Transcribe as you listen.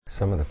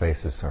Some of the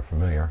faces are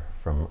familiar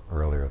from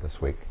earlier this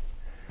week.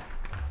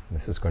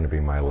 This is going to be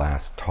my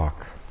last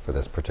talk for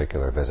this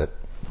particular visit.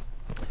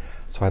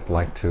 So I'd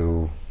like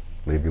to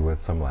leave you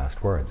with some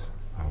last words.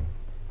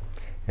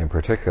 In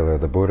particular,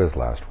 the Buddha's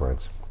last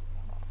words.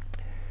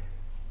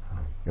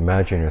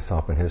 Imagine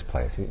yourself in his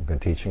place. You've been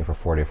teaching for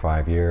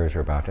 45 years,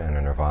 you're about to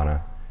enter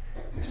nirvana,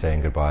 you're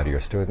saying goodbye to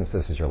your students,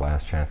 this is your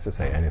last chance to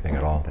say anything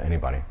at all to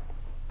anybody.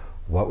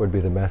 What would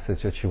be the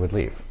message that you would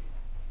leave?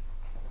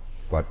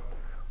 What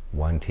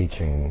one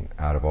teaching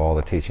out of all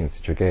the teachings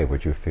that you gave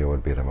would you feel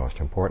would be the most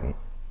important?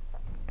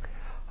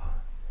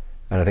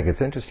 And I think it's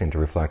interesting to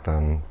reflect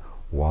on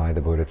why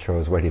the Buddha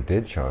chose what he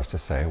did chose to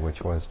say,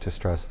 which was to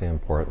stress the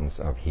importance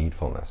of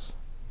heedfulness.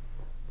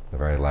 The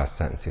very last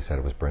sentence he said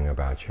it was bring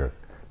about your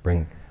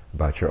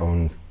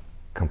own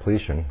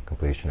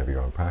completion of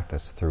your own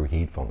practice through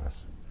heedfulness.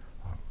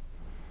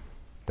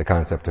 The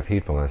concept of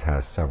heedfulness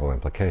has several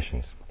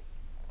implications.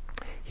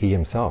 He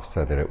himself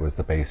said that it was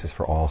the basis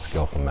for all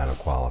skillful mental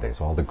qualities.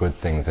 All the good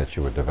things that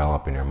you would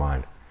develop in your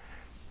mind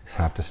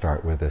have to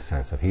start with this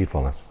sense of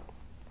heedfulness.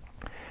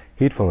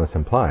 Heedfulness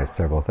implies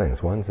several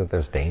things. One is that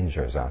there's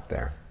dangers out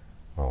there,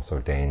 also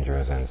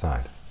dangers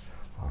inside.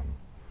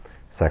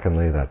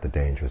 Secondly, that the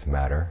dangers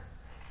matter.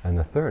 And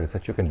the third is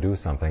that you can do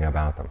something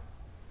about them.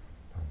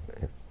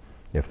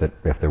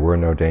 If there were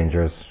no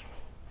dangers,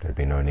 there'd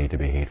be no need to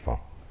be heedful.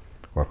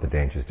 Or if the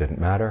dangers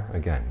didn't matter,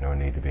 again, no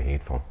need to be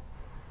heedful.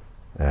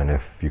 And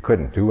if you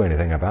couldn't do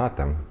anything about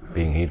them,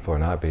 being heedful or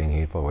not being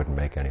heedful wouldn't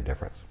make any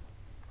difference.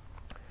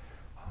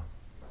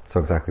 So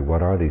exactly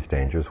what are these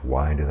dangers?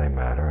 Why do they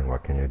matter? And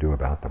what can you do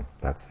about them?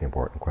 That's the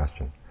important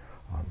question.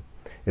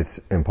 It's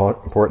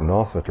important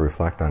also to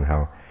reflect on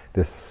how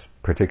this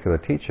particular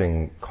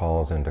teaching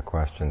calls into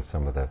question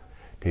some of the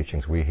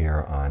teachings we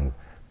hear on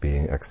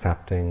being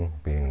accepting,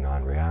 being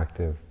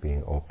non-reactive,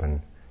 being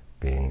open,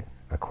 being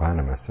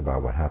equanimous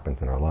about what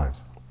happens in our lives.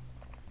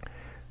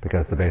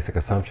 Because the basic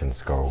assumptions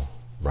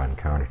run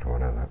counter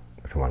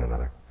to one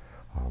another.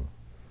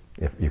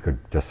 If you could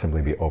just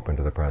simply be open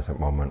to the present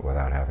moment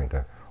without having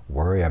to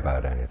worry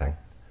about anything,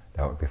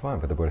 that would be fine.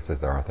 But the Buddha says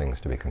there are things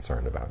to be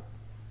concerned about.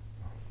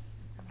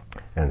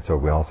 And so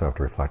we also have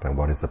to reflect on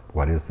what is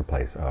the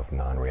place of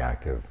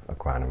non-reactive,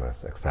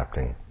 equanimous,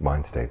 accepting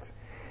mind states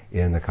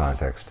in the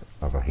context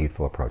of a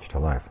heedful approach to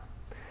life.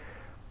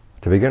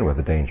 To begin with,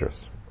 the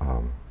dangers.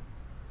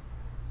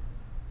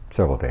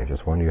 Several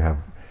dangers. One, you have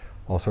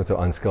all sorts of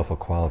unskillful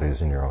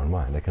qualities in your own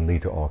mind that can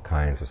lead to all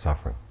kinds of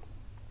suffering.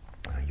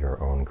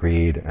 Your own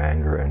greed,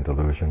 anger, and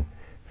delusion,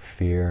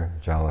 fear,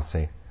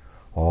 jealousy,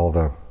 all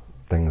the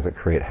things that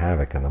create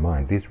havoc in the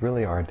mind. These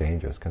really are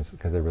dangers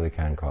because they really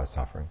can cause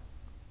suffering.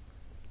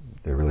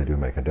 They really do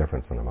make a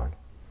difference in the mind.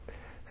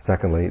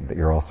 Secondly, that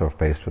you're also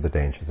faced with the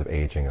dangers of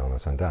aging,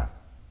 illness, and death.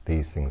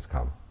 These things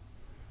come.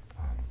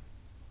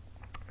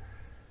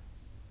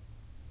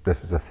 This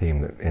is a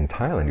theme that in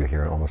Thailand you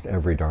hear in almost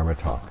every Dharma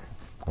talk.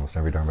 Almost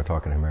every Dharma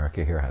talk in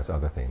America here has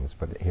other themes,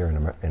 but here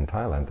in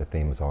Thailand the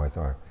themes always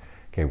are,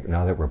 okay,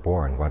 now that we're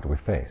born, what do we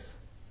face?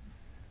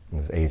 And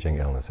there's aging,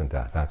 illness, and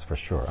death, that's for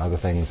sure. Other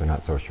things are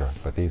not so sure,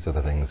 but these are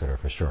the things that are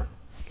for sure.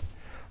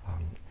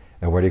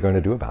 And what are you going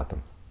to do about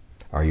them?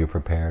 Are you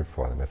prepared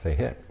for them? If they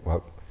hit,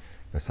 well,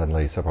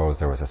 suddenly suppose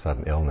there was a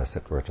sudden illness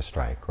that were to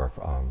strike, or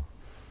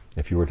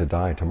if you were to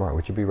die tomorrow,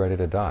 would you be ready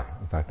to die?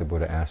 In fact, the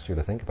Buddha asked you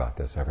to think about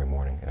this every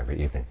morning,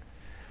 every evening.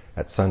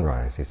 At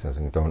sunrise, he says,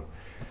 and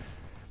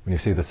when you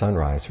see the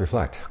sunrise,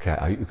 reflect,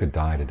 okay, you could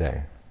die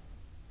today.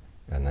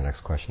 And the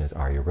next question is,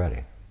 are you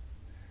ready?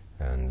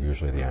 And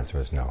usually the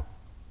answer is no.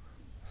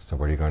 So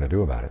what are you going to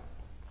do about it?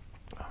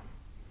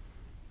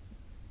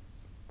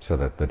 So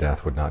that the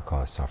death would not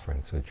cause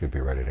suffering, so that you'd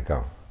be ready to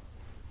go.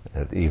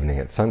 At evening,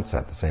 at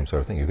sunset, the same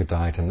sort of thing. You could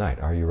die tonight.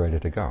 Are you ready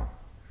to go?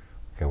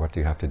 Okay, what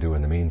do you have to do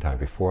in the meantime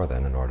before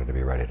then in order to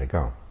be ready to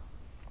go?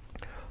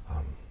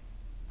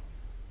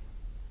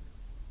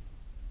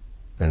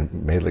 And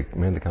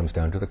mainly comes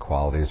down to the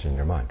qualities in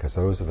your mind, because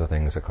those are the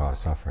things that cause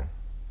suffering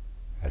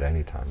at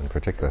any time. In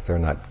particular, if they're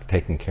not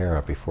taken care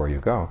of before you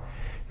go,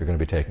 you're going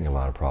to be taking a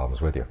lot of problems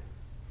with you.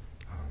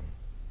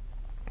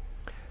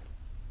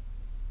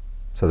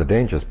 So the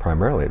dangers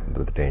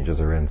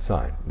are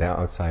inside. The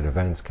outside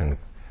events can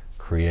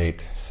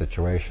create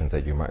situations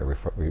that you might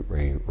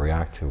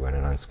react to in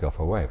an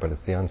unskillful way, but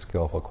it's the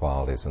unskillful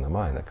qualities in the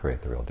mind that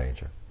create the real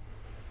danger.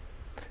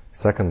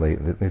 Secondly,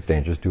 these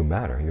dangers do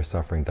matter. Your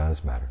suffering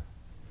does matter.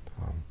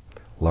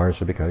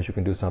 Largely because you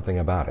can do something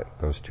about it.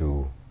 Those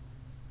two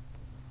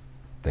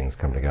things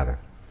come together.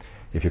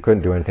 If you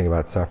couldn't do anything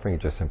about suffering, you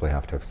just simply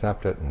have to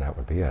accept it, and that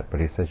would be it.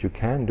 But he says you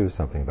can do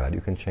something about it.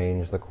 You can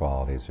change the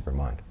qualities of your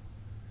mind.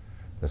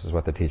 This is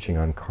what the teaching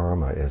on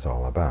karma is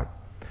all about.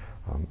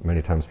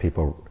 Many times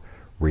people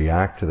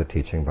react to the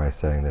teaching by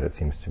saying that it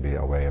seems to be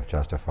a way of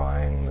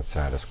justifying the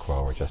status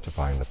quo or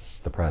justifying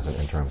the present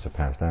in terms of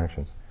past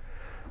actions.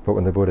 But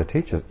when the Buddha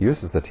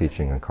uses the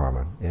teaching on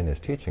karma in his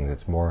teachings,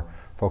 it's more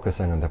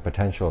focusing on the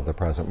potential of the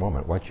present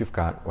moment. What you've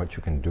got, what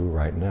you can do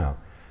right now,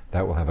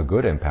 that will have a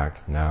good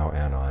impact now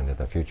and on to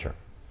the future.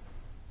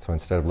 So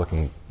instead of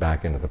looking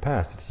back into the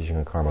past, the teaching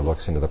on karma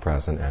looks into the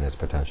present and its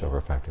potential for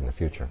affecting the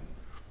future.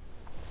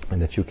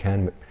 And that you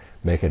can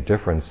make a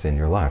difference in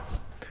your life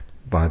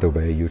by the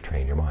way you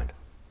train your mind,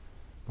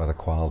 by the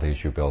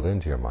qualities you build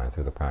into your mind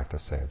through the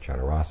practice, say, of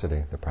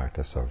generosity, the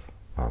practice of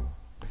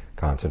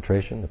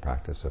concentration, the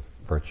practice of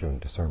virtue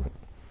and discernment.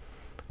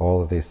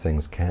 All of these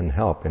things can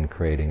help in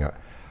creating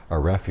a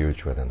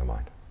refuge within the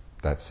mind,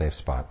 that safe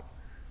spot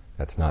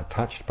that's not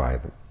touched by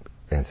the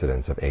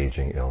incidents of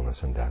aging, illness,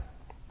 and death.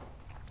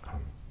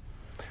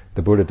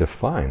 The Buddha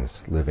defines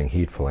living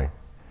heedfully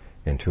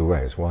in two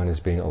ways. One is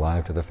being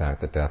alive to the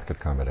fact that death could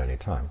come at any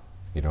time.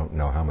 You don't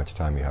know how much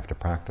time you have to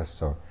practice,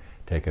 so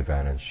take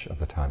advantage of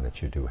the time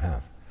that you do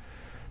have.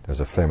 There's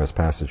a famous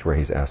passage where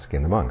he's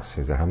asking the monks,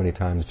 he said, how many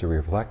times do you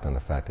reflect on the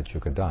fact that you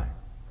could die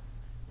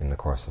in the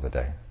course of a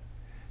day?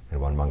 And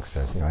one monk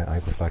says,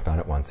 I reflect on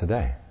it once a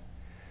day.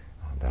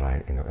 That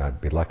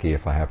I'd be lucky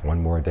if I have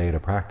one more day to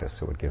practice.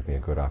 It would give me a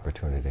good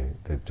opportunity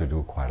to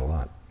do quite a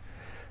lot.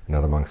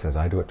 Another monk says,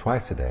 I do it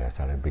twice a day. I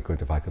said, it'd be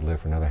good if I could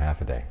live for another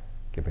half a day.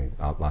 Give me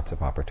lots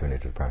of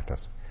opportunity to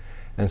practice.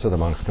 And so the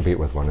monks compete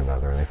with one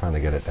another, and they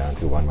finally get it down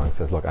to one monk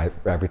says, look,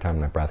 every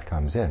time the breath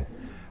comes in,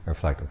 I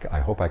reflect, okay,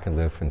 I hope I can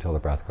live until the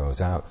breath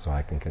goes out so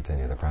I can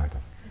continue the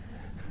practice.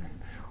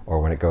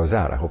 Or when it goes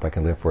out, I hope I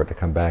can live for it to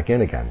come back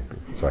in again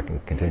so I can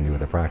continue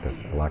with the practice.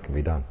 A lot can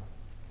be done.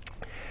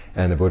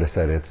 And the Buddha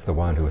said it's the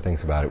one who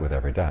thinks about it with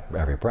every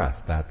breath.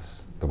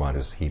 That's the one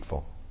who's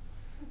heedful.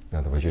 In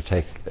other words, you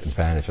take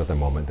advantage of the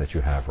moment that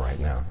you have right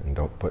now and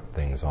don't put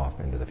things off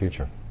into the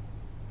future.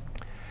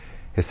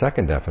 His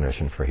second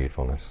definition for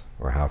heedfulness,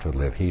 or how to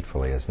live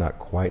heedfully, is not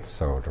quite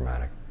so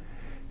dramatic.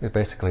 It's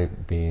basically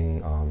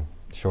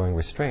showing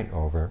restraint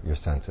over your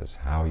senses,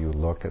 how you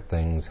look at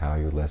things, how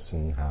you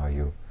listen, how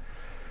you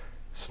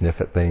sniff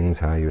at things,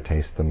 how you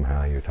taste them,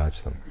 how you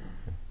touch them.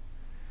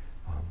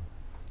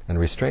 And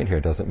restraint here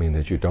doesn't mean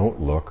that you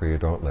don't look or you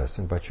don't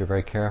listen, but you're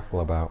very careful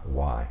about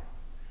why.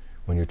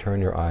 When you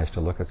turn your eyes to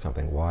look at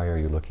something, why are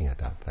you looking at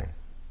that thing?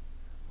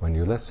 When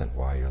you listen,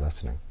 why are you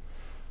listening?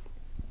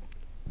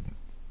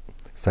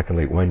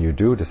 Secondly, when you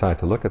do decide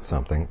to look at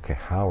something, okay,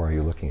 how are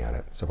you looking at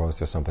it? Suppose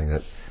there's something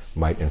that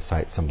might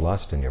incite some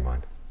lust in your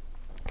mind.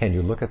 Can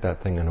you look at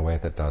that thing in a way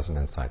that doesn't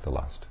incite the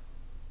lust?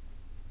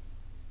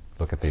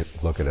 Look at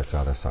its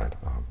other side.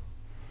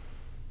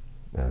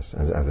 As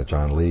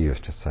John Lee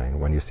used to say,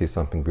 when you see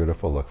something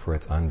beautiful, look for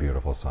its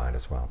unbeautiful side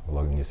as well.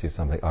 When you see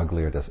something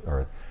ugly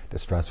or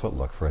distressful,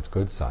 look for its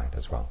good side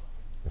as well.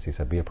 As he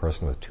said, be a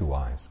person with two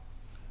eyes,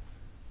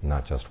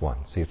 not just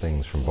one. See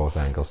things from both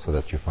angles so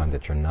that you find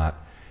that you're not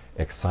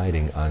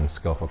exciting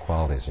unskillful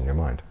qualities in your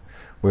mind.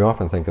 We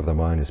often think of the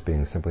mind as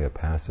being simply a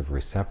passive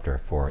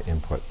receptor for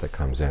input that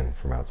comes in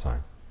from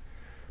outside.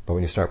 But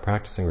when you start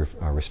practicing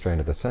restraint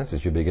of the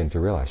senses, you begin to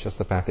realize just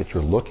the fact that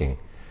you're looking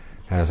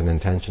has an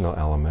intentional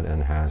element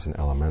and has an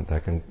element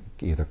that can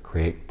either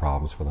create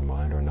problems for the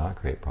mind or not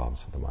create problems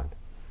for the mind.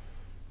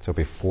 So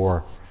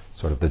before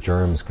sort of the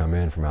germs come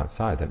in from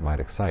outside that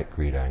might excite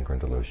greed, anger, and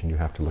delusion, you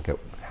have to look at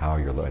how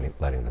you're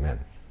letting them in.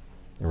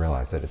 You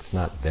realize that it's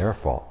not their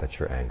fault that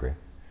you're angry.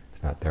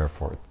 It's not their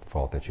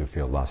fault that you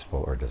feel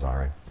lustful or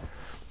desiring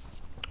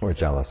or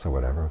jealous or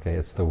whatever. Okay,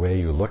 it's the way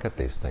you look at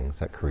these things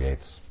that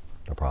creates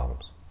the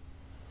problems.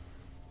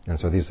 And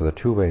so these are the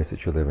two ways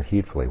that you live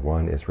heedfully.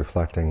 One is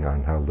reflecting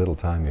on how little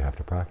time you have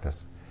to practice.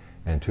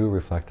 And two,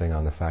 reflecting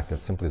on the fact that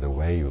simply the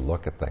way you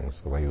look at things,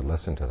 the way you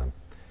listen to them,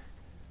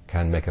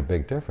 can make a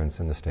big difference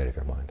in the state of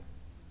your mind.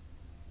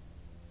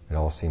 It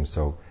all seems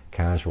so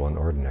casual and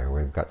ordinary.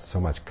 We've got so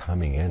much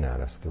coming in at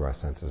us through our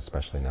senses,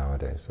 especially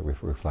nowadays. So we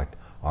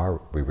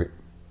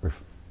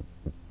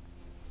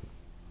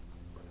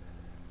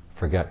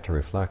forget to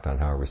reflect on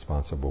how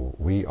responsible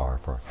we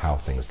are for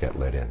how things get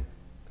let in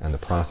and the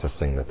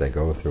processing that they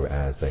go through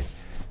as they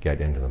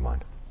get into the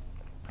mind.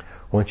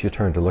 Once you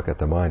turn to look at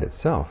the mind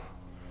itself,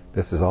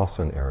 this is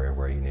also an area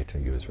where you need to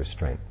use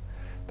restraint.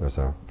 There's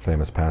a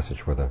famous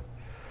passage where the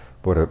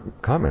Buddha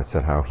comments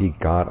that how he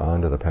got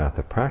onto the path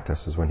of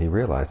practice is when he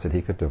realized that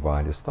he could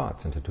divide his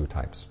thoughts into two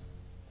types,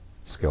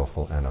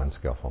 skillful and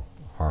unskillful,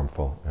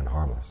 harmful and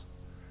harmless.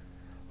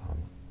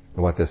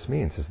 And what this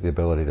means is the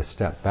ability to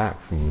step back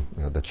from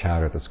the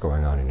chatter that's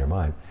going on in your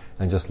mind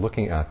and just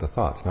looking at the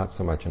thoughts, not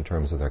so much in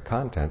terms of their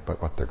content,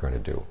 but what they're going to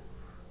do.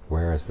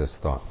 Where is this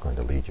thought going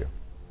to lead you?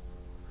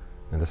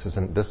 And this is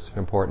an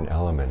important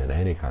element in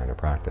any kind of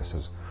practice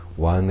is,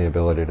 one, the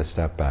ability to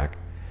step back,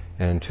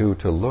 and two,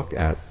 to look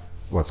at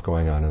what's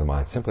going on in the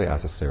mind simply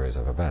as a series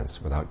of events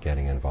without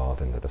getting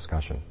involved in the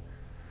discussion.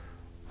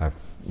 I've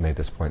made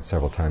this point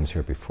several times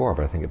here before,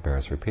 but I think it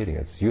bears repeating.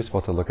 It's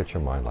useful to look at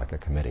your mind like a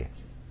committee.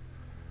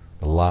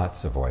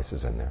 Lots of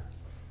voices in there,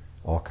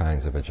 all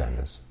kinds of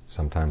agendas.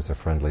 Sometimes they're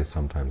friendly,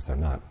 sometimes they're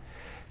not.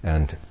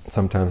 And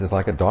sometimes it's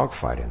like a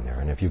dogfight in there,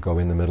 and if you go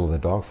in the middle of the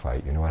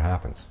dogfight, you know what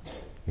happens.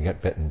 You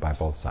get bitten by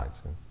both sides.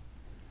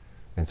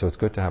 And so it's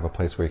good to have a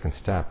place where you can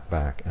step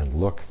back and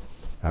look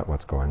at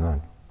what's going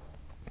on.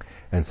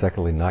 And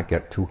secondly, not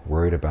get too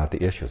worried about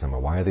the issues.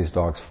 Why are these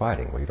dogs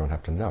fighting? Well, you don't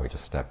have to know. You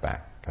just step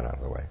back, get out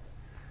of the way.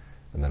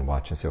 And then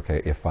watch and see,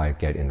 okay, if I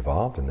get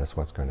involved in this,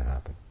 what's going to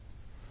happen?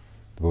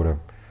 The Buddha,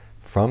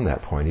 from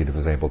that point, he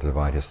was able to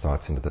divide his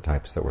thoughts into the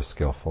types that were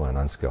skillful and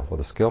unskillful.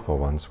 The skillful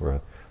ones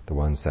were the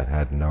ones that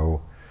had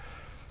no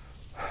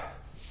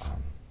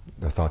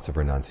thoughts of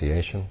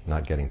renunciation,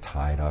 not getting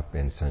tied up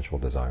in sensual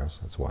desires.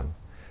 That's one.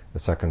 The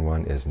second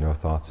one is no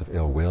thoughts of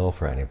ill will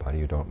for anybody.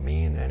 You don't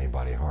mean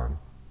anybody harm.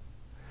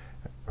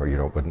 Or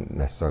wouldn't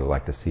necessarily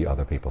like to see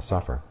other people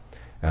suffer.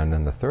 And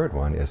then the third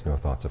one is no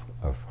thoughts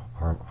of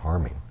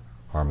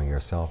harming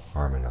yourself,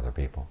 harming other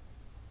people.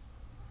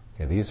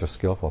 Okay, these are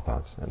skillful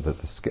thoughts. And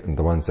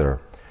the ones that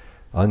are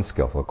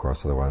unskillful, of course,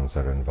 are the ones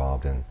that are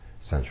involved in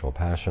sensual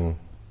passion,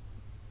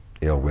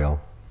 ill will.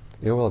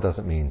 Ill will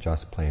doesn't mean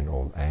just plain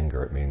old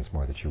anger. It means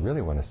more that you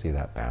really want to see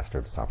that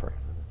bastard suffer.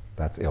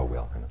 That's ill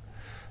will.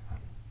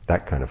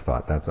 That kind of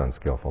thought, that's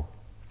unskillful.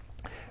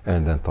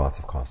 And then thoughts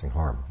of causing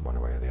harm, one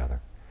way or the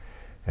other.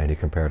 And he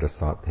compared his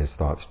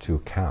thoughts to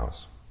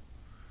cows.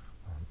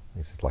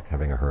 It's like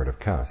having a herd of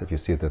cows. If you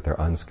see that they're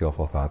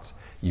unskillful thoughts,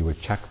 you would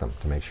check them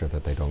to make sure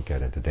that they don't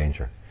get into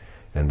danger.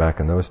 And back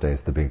in those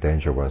days, the big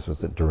danger was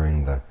that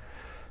during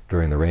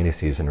the rainy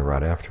season or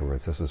right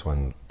afterwards, this is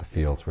when the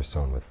fields were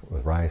sown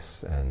with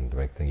rice, and the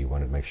big thing you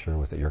wanted to make sure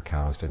was that your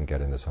cows didn't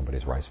get into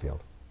somebody's rice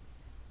field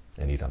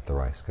and eat up the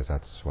rice, because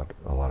that's what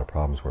a lot of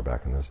problems were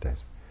back in those days.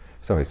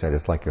 So he said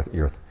it's like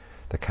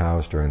the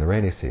cows during the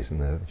rainy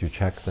season. You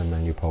check them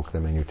and you poke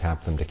them and you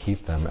tap them to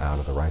keep them out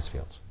of the rice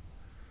fields.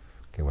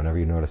 Okay, whenever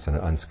you notice an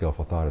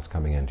unskillful thought is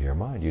coming into your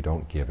mind, you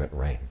don't give it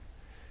rein.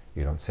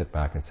 You don't sit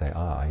back and say,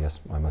 yes,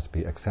 I must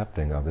be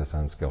accepting of this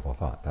unskillful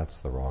thought. That's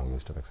the wrong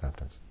use of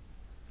acceptance.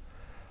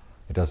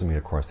 It doesn't mean,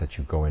 of course, that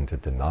you go into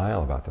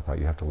denial about the thought.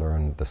 You have to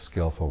learn the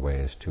skillful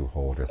ways to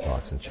hold your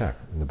thoughts in check.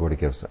 And the Buddha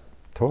gives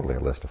totally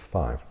a list of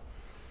 5.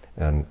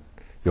 And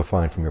you'll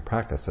find from your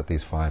practice that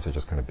these 5 are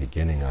just kind of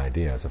beginning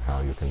ideas of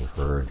how you can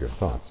herd your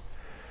thoughts.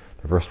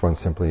 The first one,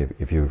 simply,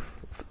 if you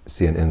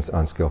see an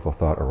unskillful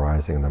thought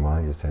arising in the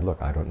mind, you say,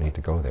 look, I don't need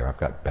to go there. I've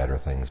got better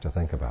things to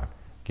think about.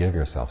 Give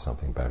yourself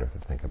something better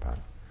to think about.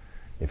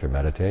 If you're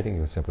meditating,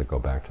 you simply go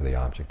back to the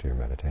object of your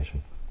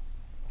meditation.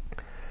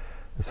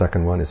 The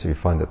second one is, if you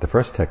find that the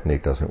first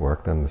technique doesn't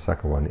work, then the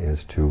second one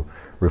is to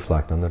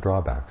reflect on the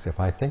drawbacks. If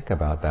I think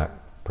about that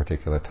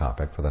particular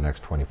topic for the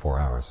next 24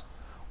 hours,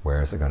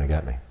 where is it going to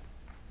get me?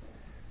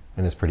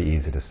 And it's pretty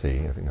easy to see,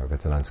 if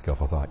it's an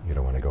unskillful thought, you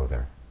don't want to go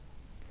there.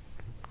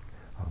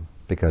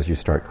 Because you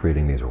start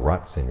creating these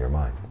ruts in your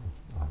mind.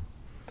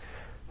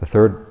 The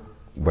third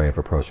way of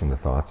approaching the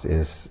thoughts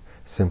is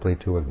simply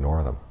to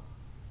ignore them.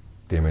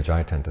 The image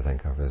I tend to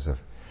think of is of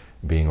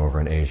being over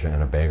in Asia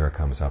and a beggar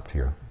comes up to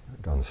you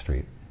on the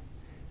street.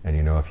 And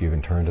if you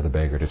even turn to the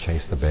beggar to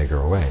chase the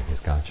beggar away, he's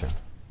got you.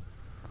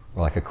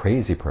 Or like a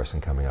crazy person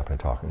coming up and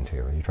talking to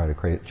you. You try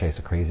to chase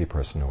a crazy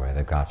person away,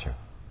 they've got you.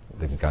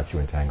 They've got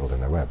you entangled in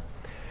their web.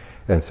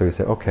 And so you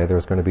say, okay,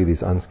 there's going to be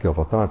these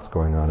unskillful thoughts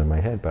going on in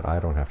my head, but I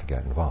don't have to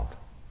get involved.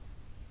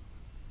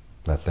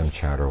 Let them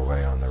chatter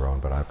away on their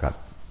own, but I've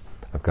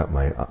got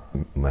my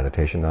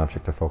meditation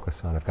object to focus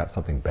on. I've got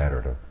something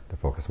better to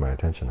focus my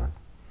attention on.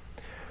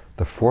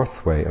 The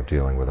fourth way of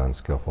dealing with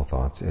unskillful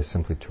thoughts is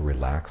simply to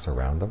relax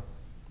around them.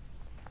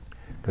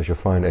 Because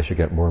you'll find as you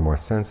get more and more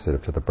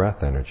sensitive to the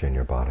breath energy in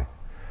your body,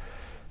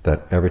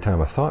 that every time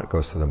a thought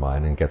goes through the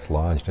mind and gets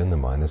lodged in the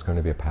mind, there's going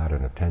to be a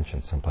pattern of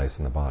tension someplace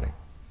in the body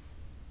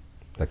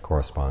that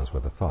corresponds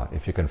with the thought.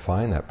 If you can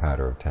find that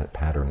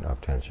pattern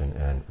of tension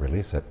and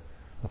release it,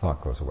 the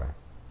thought goes away.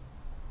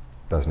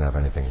 Doesn't have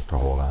anything to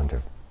hold on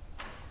to.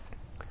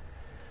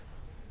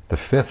 The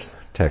fifth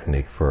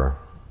technique for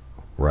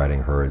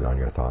riding herd on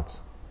your thoughts,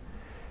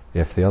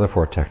 if the other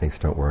 4 techniques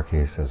don't work,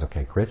 he says,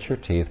 okay, grit your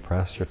teeth,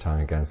 press your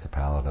tongue against the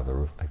palate of the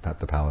roof,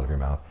 the palate of your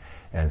mouth,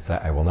 and say,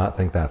 I will not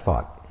think that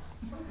thought.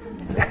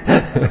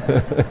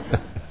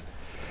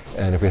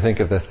 And if we think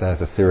of this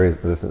as a series,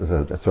 this is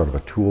a sort of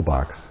a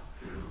toolbox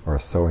or a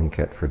sewing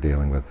kit for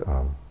dealing with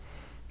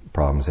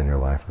problems in your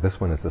life. This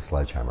one is the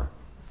sledgehammer.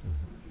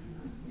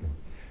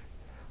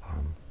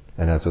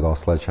 And as with all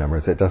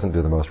sledgehammers, it doesn't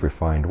do the most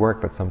refined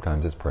work, but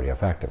sometimes it's pretty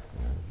effective.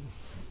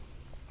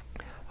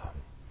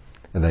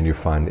 And then you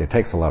find it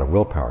takes a lot of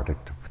willpower to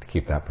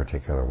keep that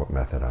particular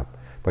method up.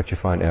 But you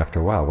find after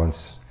a while, once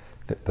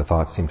the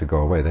thoughts seem to go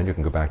away, then you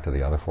can go back to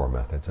the other 4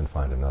 methods and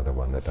find another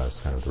one that does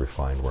kind of the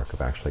refined work of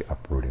actually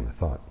uprooting the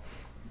thought.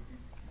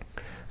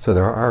 So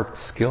there are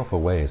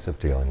skillful ways of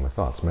dealing with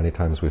thoughts. Many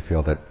times we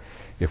feel that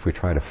if we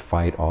try to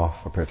fight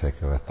off a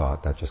particular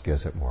thought, that just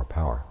gives it more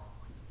power.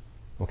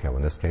 Okay, well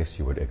in this case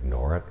you would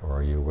ignore it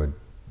or you would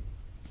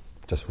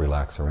just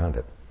relax around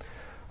it.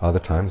 Other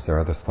times there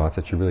are those thoughts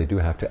that you really do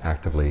have to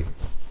actively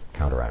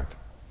counteract.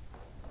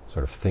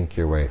 Sort of think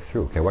your way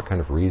through. Okay, what kind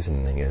of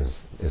reasoning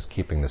is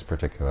keeping this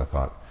particular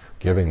thought,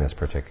 giving this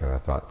particular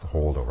thought to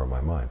hold over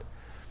my mind?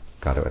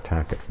 Got to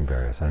attack it from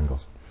various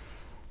angles.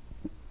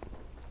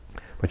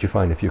 But you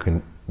find if you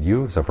can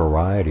use a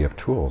variety of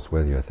tools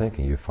with your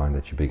thinking, you find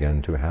that you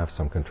begin to have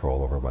some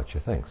control over what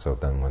you think. So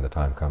then when the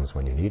time comes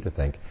when you need to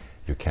think,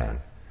 you can.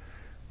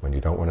 When you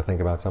don't want to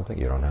think about something,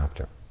 you don't have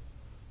to.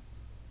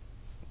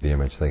 The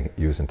image they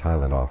use in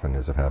Thailand often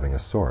is of having a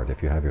sword.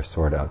 If you have your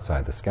sword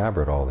outside the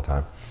scabbard all the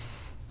time,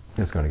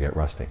 it's going to get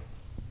rusty.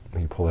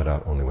 You pull it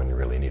out only when you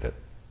really need it.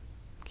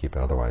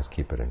 Otherwise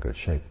keep it in good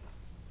shape.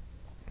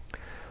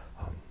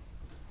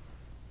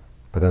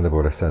 But then the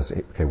Buddha says,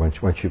 okay, once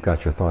you've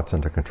got your thoughts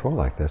under control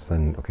like this,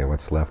 then okay,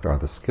 what's left are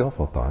the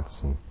skillful thoughts,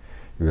 and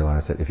you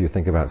realize that if you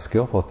think about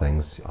skillful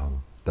things,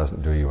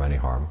 doesn't do you any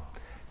harm.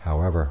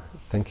 However,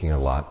 thinking a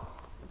lot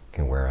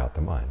can wear out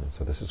the mind, and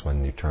so this is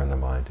when you turn the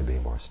mind to be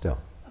more still.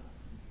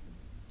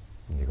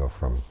 And you go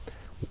from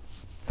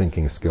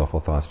thinking skillful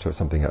thoughts to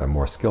something, a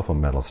more skillful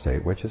mental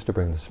state, which is to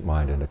bring the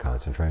mind into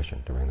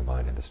concentration, to bring the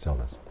mind into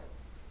stillness.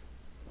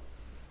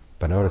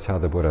 But notice how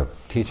the Buddha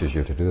teaches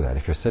you to do that.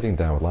 If you're sitting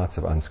down with lots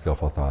of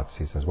unskillful thoughts,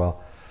 he says,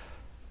 well,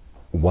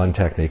 one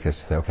technique is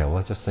to say, okay, well,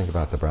 let's just think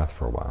about the breath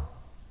for a while.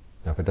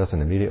 Now, if it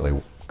doesn't immediately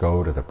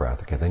go to the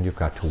breath, okay, then you've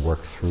got to work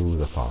through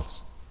the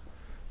thoughts.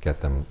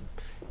 Get them.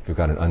 If you've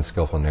got an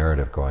unskillful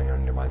narrative going on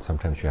in your mind,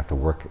 sometimes you have to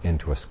work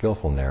into a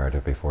skillful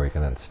narrative before you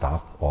can then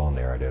stop all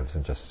narratives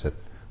and just sit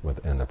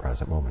within the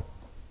present moment.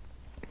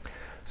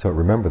 So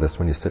remember this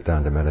when you sit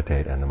down to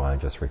meditate and the mind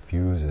just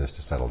refuses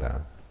to settle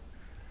down.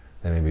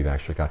 Then maybe you've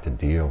actually got to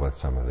deal with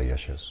some of the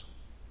issues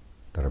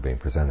that are being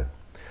presented.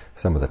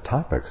 Some of the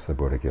topics the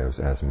Buddha gives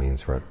as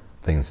means for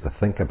things to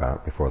think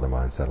about before the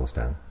mind settles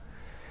down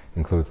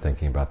include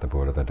thinking about the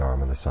Buddha, the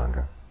Dharma, and the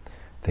Sangha,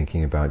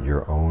 thinking about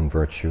your own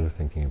virtue,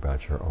 thinking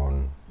about your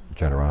own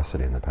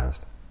generosity in the past.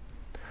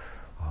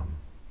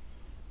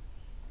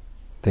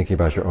 Thinking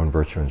about your own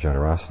virtue and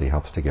generosity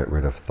helps to get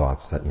rid of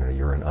thoughts that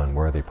you're an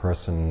unworthy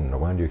person, no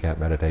wonder you can't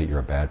meditate, you're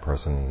a bad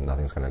person,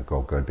 nothing's going to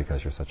go good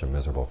because you're such a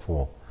miserable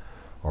fool,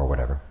 or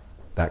whatever.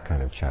 That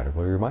kind of chatter.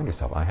 Well, you remind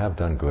yourself, I have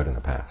done good in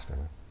the past.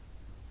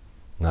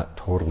 Not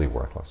totally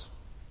worthless.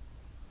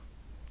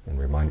 And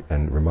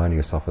reminding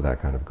yourself of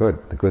that kind of good,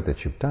 the good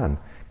that you've done,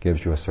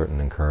 gives you a certain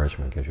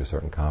encouragement, gives you a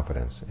certain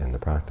confidence in the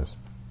practice.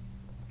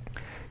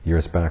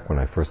 Years back, when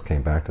I first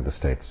came back to the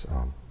States,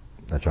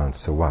 Ajahn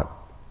Suwat,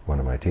 one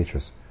of my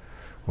teachers,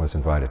 was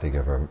invited to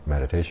give a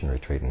meditation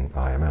retreat in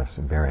IMS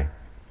in Barrie.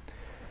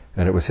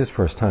 And it was his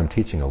first time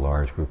teaching a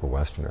large group of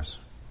Westerners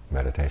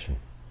meditation.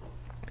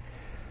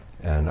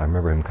 And I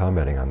remember him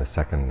commenting on the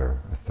second or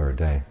third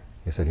day.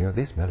 He said,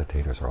 these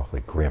meditators are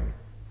awfully grim.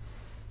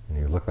 And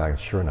you look back, and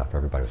sure enough,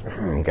 everybody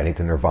was getting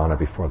to nirvana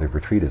before the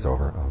retreat is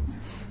over,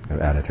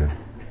 attitude.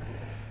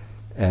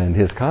 And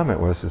his comment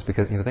was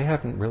because they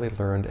haven't really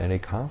learned any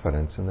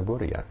confidence in the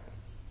Buddha yet.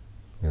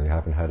 They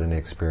haven't had any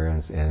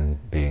experience in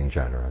being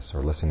generous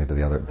or listening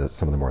to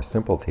some of the more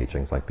simple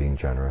teachings like being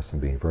generous and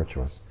being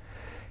virtuous.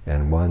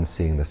 And one,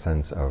 seeing the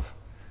sense of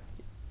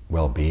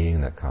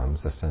well-being that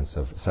comes,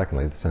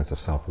 secondly, the sense of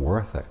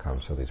self-worth that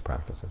comes through these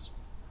practices.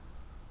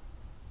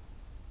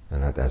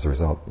 And that, as a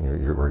result,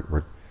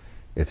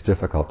 it's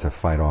difficult to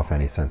fight off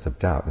any sense of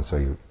doubt, and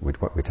so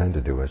what we tend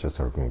to do is just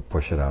sort of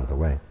push it out of the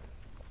way.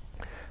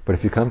 But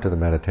if you come to the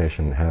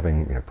meditation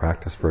having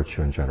practiced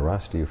virtue and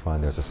generosity, you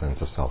find there's a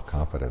sense of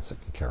self-confidence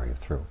that can carry you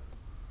through.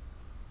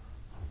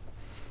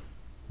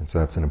 And so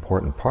that's an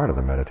important part of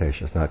the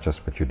meditation. It's not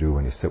just what you do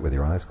when you sit with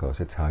your eyes closed.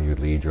 It's how you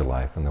lead your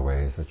life in the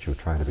ways that you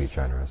try to be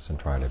generous and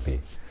try to be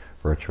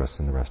virtuous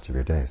in the rest of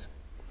your days.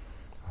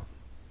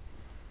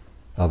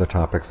 Other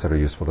topics that are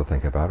useful to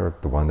think about are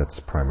the one that's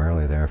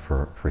primarily there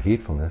for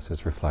heedfulness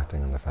is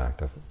reflecting on the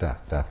fact of death.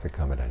 Death could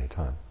come at any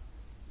time.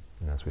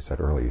 And as we said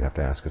earlier, you have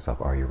to ask yourself,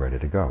 are you ready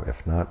to go?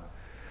 If not,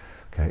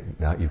 okay,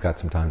 now you've got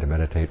some time to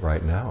meditate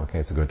right now. Okay,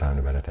 it's a good time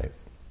to meditate.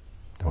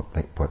 Don't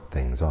put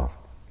things off.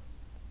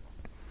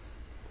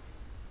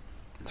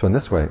 So in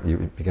this way,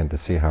 you begin to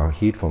see how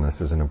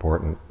heedfulness is an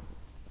important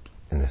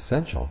and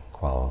essential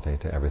quality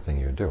to everything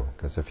you do.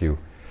 Because if you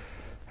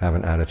have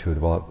an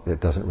attitude, well,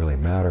 it doesn't really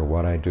matter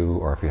what I do,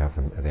 or if you have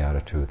the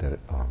attitude that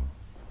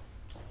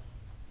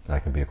I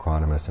can be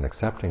equanimous and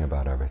accepting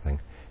about everything,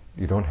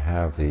 you don't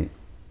have the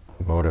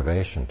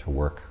motivation to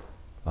work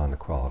on the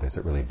qualities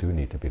that really do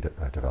need to be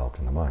developed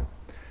in the mind.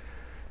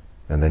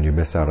 And then you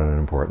miss out on an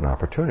important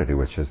opportunity,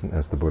 which is,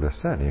 as the Buddha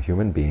said,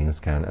 human beings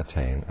can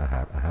attain a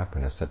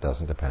happiness that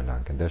doesn't depend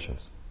on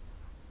conditions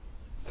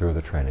through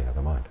the training of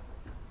the mind.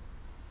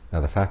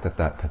 Now, the fact that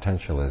that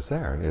potential is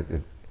there,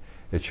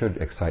 it should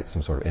excite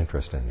some sort of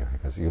interest in you,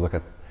 because you look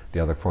at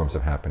the other forms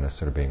of happiness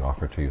that are being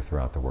offered to you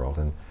throughout the world,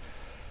 and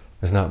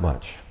there's not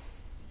much.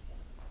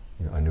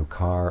 A new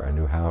car, a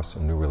new house, a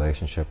new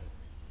relationship,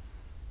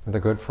 they're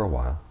good for a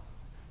while,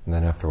 and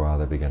then after a while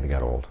they begin to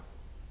get old.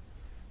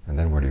 And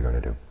then what are you going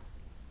to do?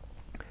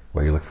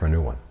 Well, you look for a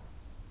new one,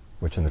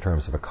 which in the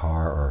terms of a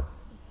car or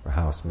a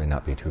house may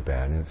not be too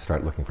bad. And you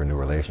start looking for new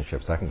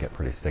relationships. That can get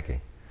pretty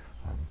sticky.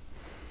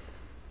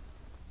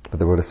 But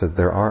the Buddha says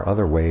there are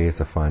other ways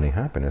of finding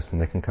happiness, and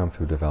they can come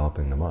through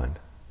developing the mind.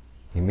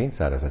 He means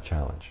that as a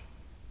challenge.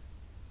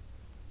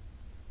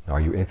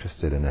 Are you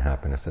interested in a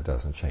happiness that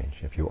doesn't change?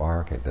 If you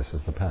are, okay, this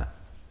is the path.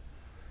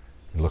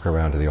 You look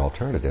around to the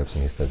alternatives,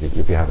 and he said,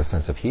 if you have a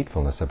sense of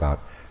heedfulness about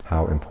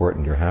how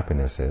important your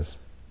happiness is,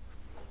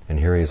 and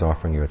here he's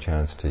offering you a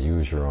chance to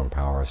use your own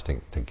powers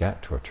to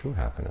get to a true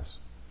happiness.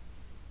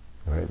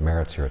 Right? It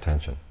merits your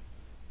attention.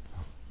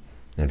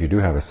 And if you do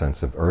have a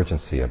sense of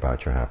urgency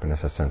about your happiness,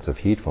 a sense of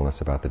heedfulness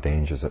about the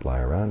dangers that lie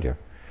around you,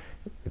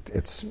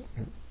 it's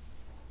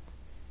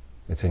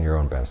in your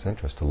own best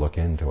interest to look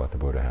into what the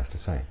Buddha has to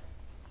say.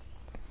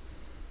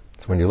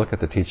 So when you look at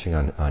the teaching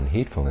on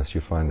heedfulness,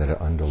 you find that it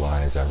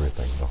underlies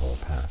everything, the whole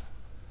path,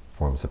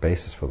 forms the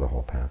basis for the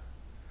whole path.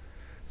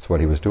 So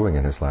what he was doing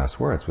in his last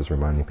words was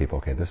reminding people,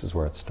 okay, this is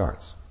where it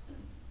starts.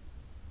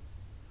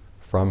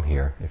 From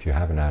here, if you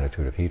have an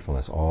attitude of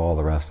heedfulness, all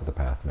the rest of the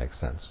path makes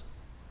sense.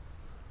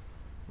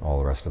 All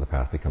the rest of the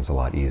path becomes a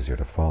lot easier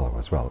to follow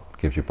as well.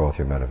 It gives you both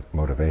your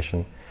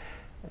motivation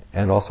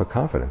and also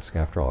confidence.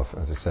 After all,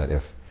 as I said,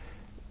 if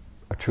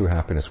a true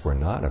happiness were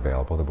not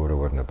available, the Buddha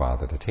wouldn't have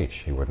bothered to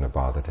teach. He wouldn't have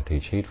bothered to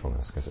teach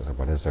heedfulness, because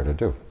what is there to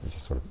do? You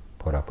just sort of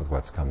put up with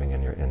what's coming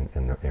in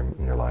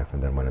your life,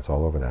 and then when it's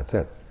all over, that's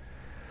it.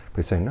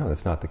 But he's saying, no,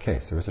 that's not the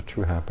case. There is a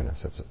true happiness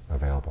that's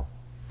available.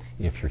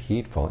 If you're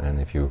heedful and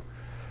if you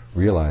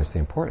realize the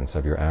importance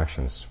of your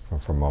actions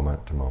from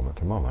moment to moment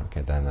to moment,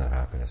 okay, then that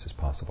happiness is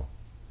possible.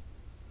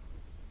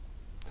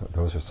 So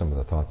those are some of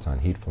the thoughts on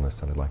heedfulness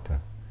that I'd like to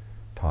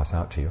toss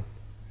out to you.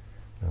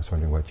 I was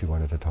wondering what you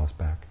wanted to toss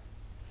back.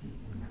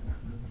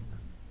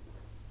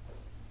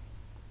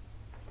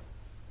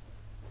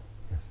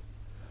 Yes.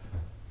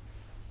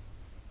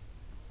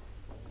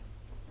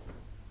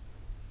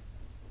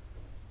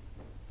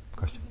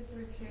 Question?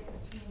 Differentiate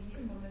between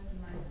heedfulness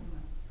and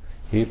mindfulness.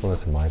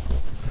 Heedfulness and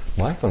mindfulness.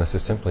 Mindfulness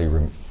is simply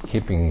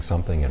keeping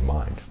something in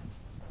mind.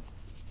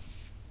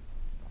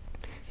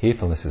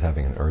 Heedfulness is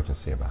having an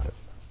urgency about it.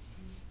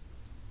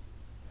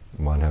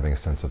 One having a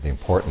sense of the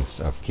importance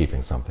of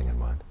keeping something in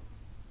mind.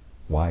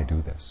 Why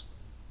do this?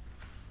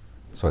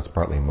 So it's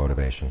partly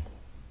motivation,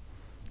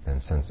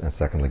 and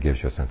secondly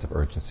gives you a sense of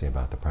urgency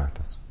about the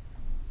practice.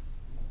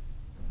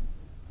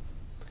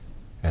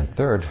 And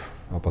third,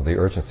 well, the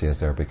urgency is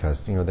there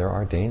because there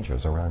are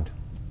dangers around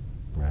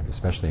you,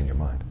 especially in your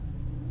mind.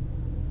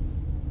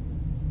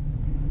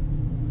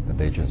 The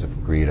dangers of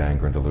greed,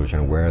 anger, and delusion,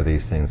 and where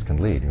these things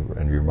can lead.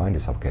 And you remind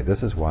yourself, okay,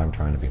 this is why I'm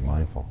trying to be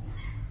mindful,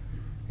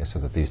 so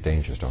that these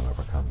dangers don't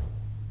overcome me.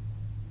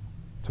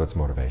 So it's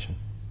motivation.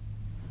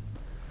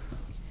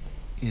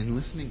 In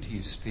listening to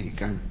you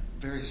speak, I'm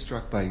very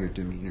struck by your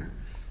demeanor.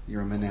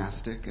 You're a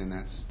monastic, and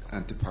that's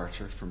a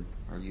departure from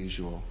our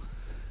usual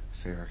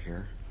fare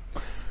here.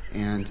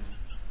 And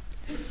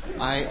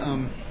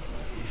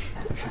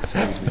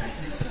excuse me.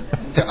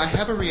 I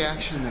have a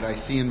reaction that I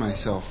see in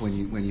myself when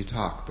you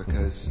talk,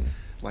 because,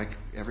 like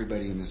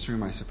everybody in this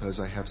room, I suppose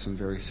I have some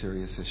very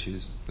serious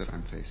issues that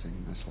I'm facing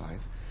in this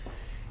life.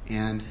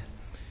 And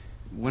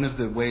one of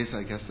the ways,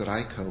 I guess, that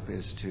I cope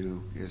is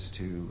to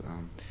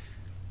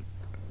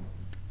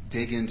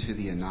dig into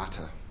the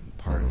anatta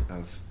part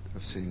of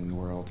seeing the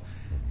world.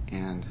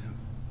 And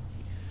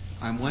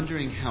I'm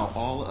wondering how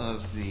all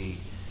of the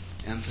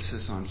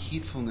emphasis on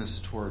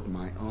heedfulness toward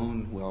my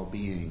own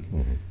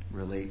well-being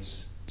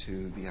relates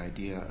to the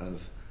idea of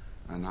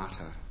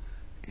anatta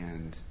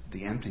and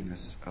the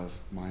emptiness of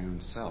my own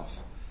self.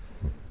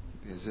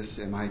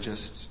 Am I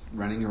just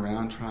running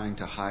around trying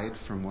to hide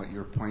from what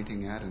you're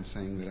pointing at and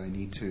saying that I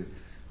need to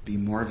be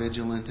more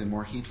vigilant and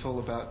more heedful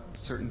about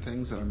certain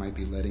things that I might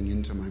be letting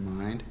into my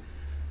mind?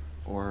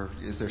 Or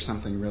is there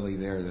something really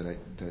there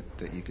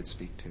that you could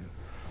speak to?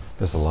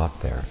 There's a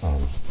lot there.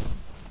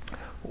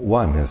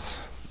 One is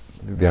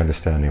the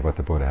understanding of what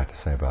the Buddha had to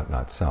say about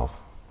not self.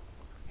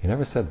 He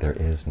never said there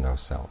is no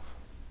self.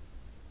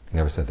 He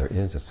never said there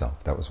is a self.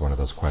 That was one of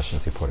those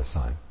questions he put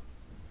aside.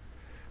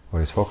 What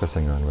he's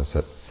focusing on was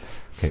that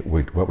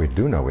what we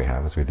do know we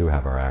have is we do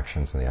have our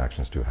actions, and the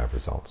actions do have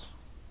results.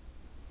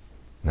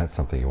 And that's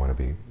something you want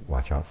to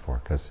watch out for,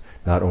 because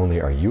not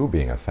only are you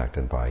being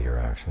affected by your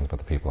actions, but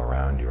the people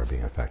around you are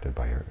being affected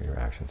by your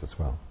actions as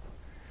well.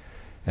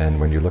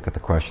 And when you look at the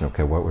question,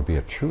 okay, what would be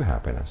a true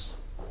happiness?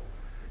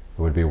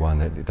 It would be one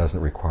that it doesn't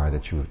require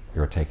that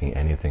you're taking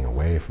anything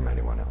away from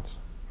anyone else.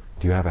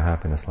 Do you have a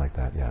happiness like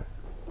that yet?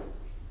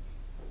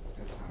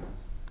 At times.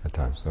 At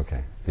times,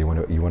 okay. You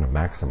want to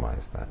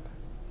maximize that.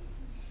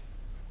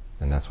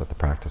 And that's what the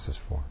practice is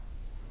for.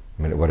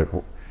 I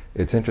mean,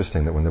 it's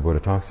interesting that when the Buddha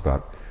talks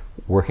about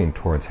working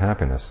towards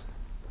happiness,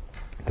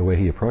 the way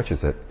he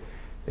approaches it,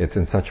 it's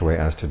in such a way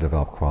as to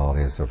develop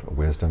qualities of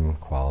wisdom,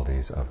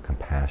 qualities of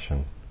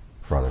compassion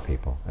for other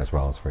people, as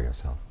well as for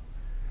yourself.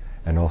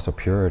 And also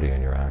purity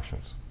in your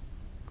actions.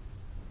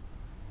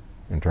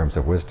 In terms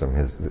of wisdom,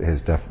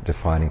 his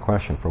defining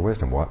question for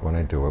wisdom, when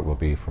I do it will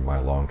be for my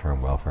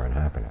long-term welfare and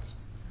happiness.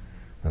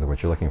 In other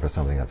words, you're looking for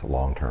something that's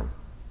long-term.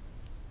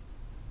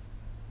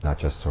 Not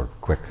just sort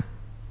of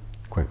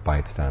quick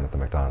bites down at the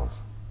McDonald's.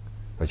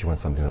 But you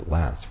want something that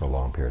lasts for a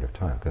long period of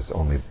time, because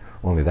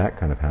only that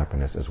kind of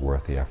happiness is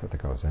worth the effort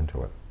that goes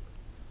into it.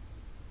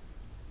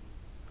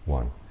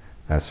 One.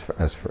 As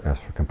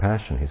for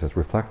compassion, he says,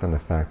 reflect on the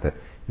fact that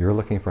you're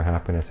looking for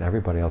happiness,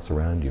 everybody else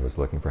around you is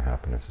looking for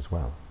happiness as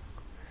well.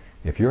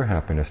 If your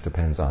happiness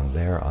depends on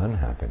their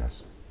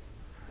unhappiness,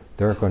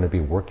 they're going to be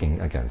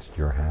working against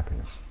your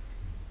happiness.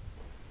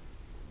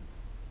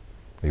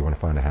 You want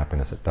to find a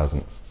happiness that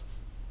doesn't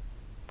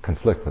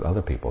conflict with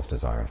other people's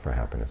desires for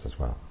happiness as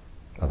well.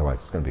 Otherwise,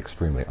 it's going to be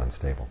extremely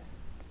unstable.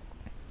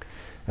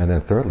 And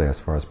then thirdly, as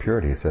far as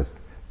purity, he says,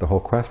 the whole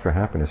quest for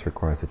happiness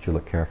requires that you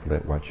look carefully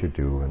at what you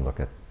do and look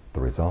at the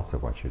results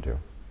of what you do.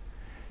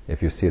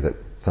 If you see that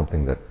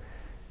something that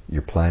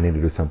you're planning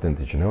to do something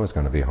that you know is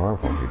going to be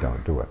harmful, you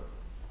don't do it.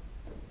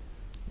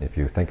 If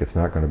you think it's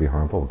not going to be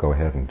harmful, go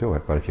ahead and do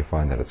it. But if you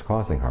find that it's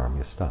causing harm,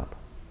 you stop.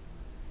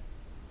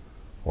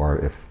 Or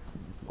if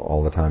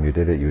all the time you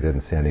did it, you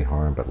didn't see any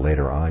harm, but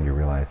later on you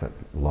realize that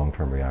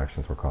long-term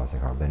reactions were causing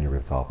harm, then you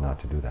resolve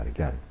not to do that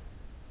again.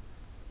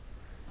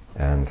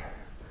 And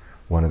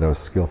one of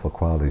those skillful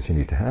qualities you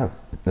need to have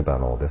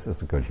about all this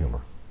is a good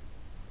humor.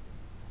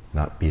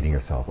 Not beating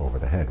yourself over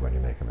the head when you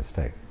make a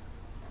mistake.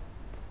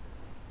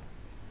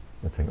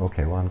 And saying,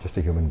 okay, well, I'm just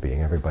a human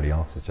being. Everybody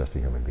else is just a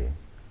human being.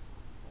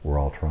 We're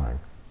all trying.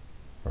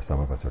 Or some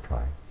of us are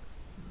trying.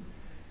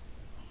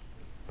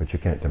 But you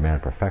can't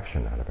demand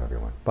perfection out of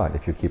everyone. But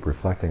if you keep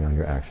reflecting on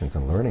your actions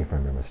and learning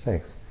from your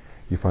mistakes,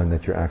 you find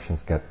that your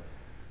actions get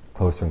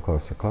closer and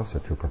closer and closer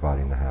to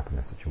providing the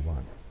happiness that you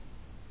want.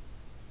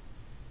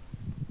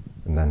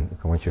 And then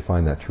once you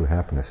find that true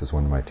happiness, as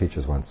one of my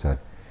teachers once said,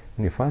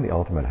 when you find the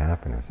ultimate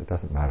happiness, it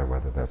doesn't matter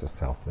whether there's a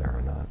self there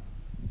or not.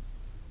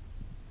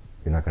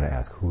 You're not going to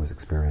ask who's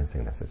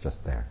experiencing this, it's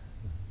just there.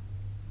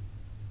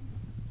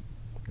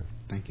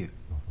 Thank you.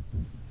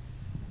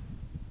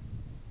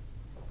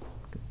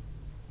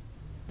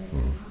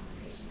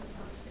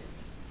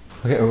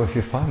 Okay, well, if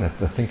you find that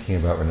the thinking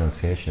about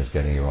renunciation is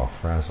getting you all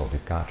frazzled,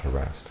 you've got to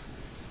rest.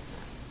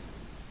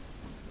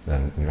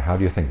 Then, how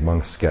do you think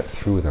monks get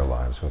through their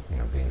lives with,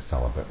 being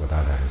celibate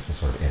without having some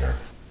sort of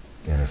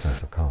inner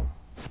sense of calm?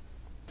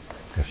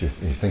 If you're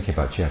thinking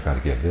about, gee, I've got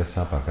to give this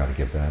up, I've got to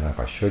give that up,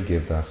 I should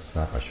give this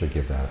up, I should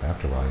give that up.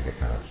 After a while, you get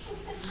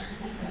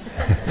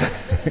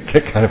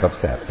kind of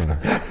upset,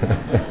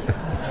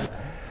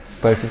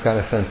 But if you've got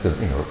a sense of,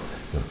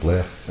 the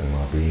bliss and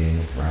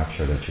well-being,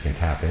 rapture that you can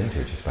tap into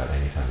just about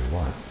any time you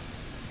want,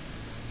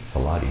 it's a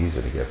lot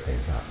easier to give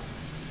things up.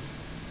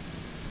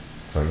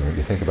 So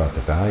you think about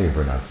the value of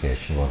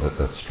renunciation. Well,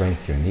 the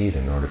strength you need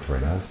in order to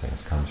renounce things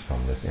comes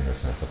from this inner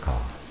sense of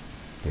calm,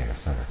 the inner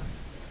center.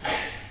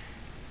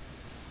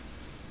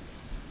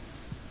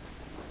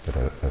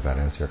 Does that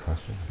answer your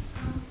question?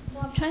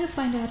 Well, I'm trying to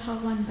find out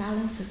how one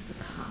balances the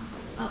calm,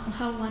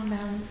 how one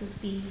balances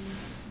the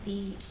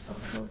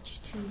approach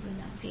to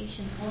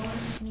renunciation or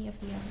any of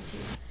the other two.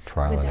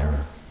 Trial and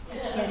error.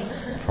 Getting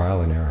hurt.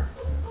 Trial and error.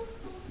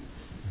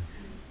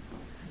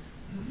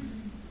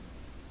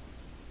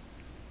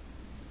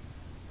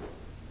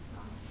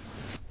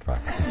 Try.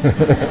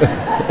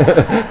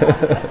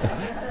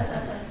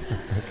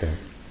 Okay.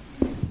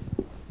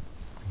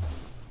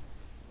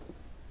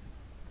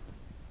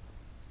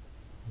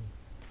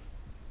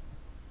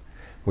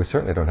 We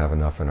certainly don't have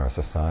enough in our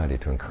society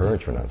to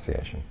encourage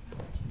renunciation.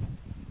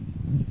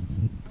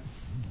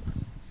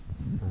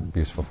 It'd be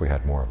useful if we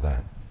had more of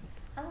that.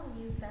 I want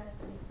to use that as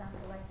an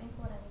example. I think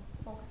what I was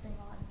focusing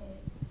on is,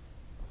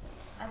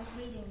 I was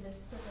reading this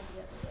sutta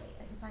the other day.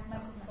 In fact,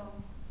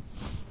 microphone.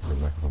 Good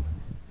microphone.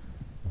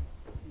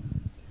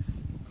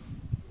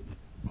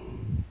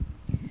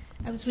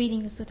 I was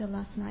reading the sutta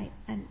last night,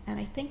 and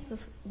I think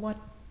what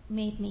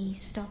made me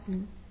stop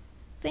and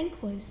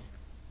think was,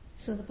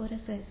 so the Buddha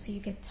says, so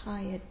you get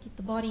tired,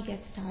 the body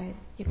gets tired,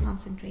 your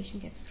concentration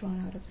gets thrown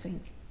out of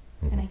sync.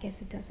 And I guess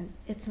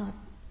it's not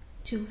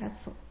too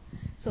helpful.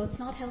 So it's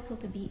not helpful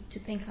to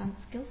think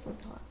unskillful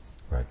thoughts.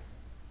 Right.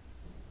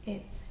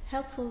 It's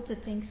helpful to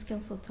think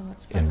skillful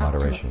thoughts, but In up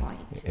moderation. to a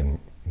point.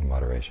 In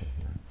moderation.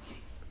 Yeah.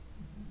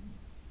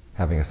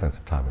 Having a sense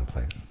of time and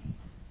place.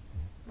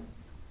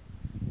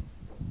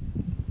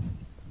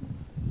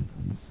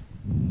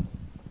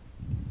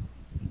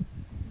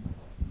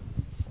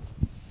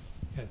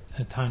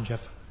 Tom, Jeff,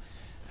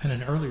 in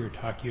an earlier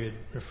talk you had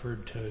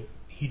referred to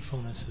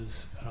heedfulness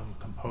as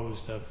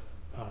composed of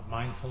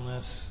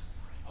mindfulness,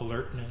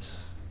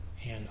 alertness,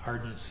 and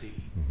ardency.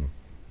 Mm-hmm.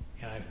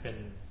 And I've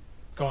been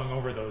going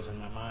over those in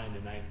my mind,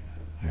 and I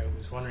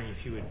was wondering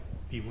if you would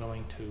be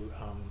willing to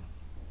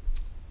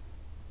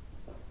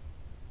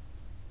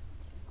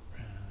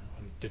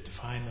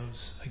define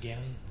those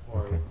again,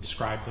 or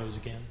describe those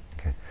again.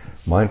 Okay.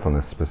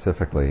 Mindfulness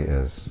specifically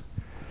is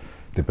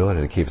the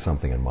ability to keep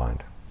something in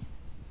mind.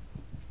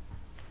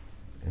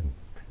 And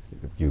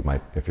you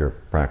might, if you're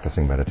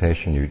practicing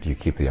meditation, you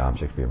keep the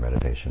object of your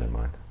meditation in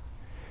mind.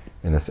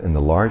 In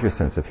the larger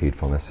sense of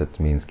heedfulness, it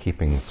means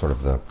keeping sort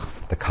of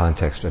the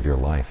context of your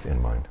life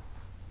in mind.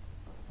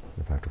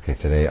 In fact, okay,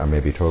 today I may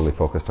be totally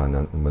focused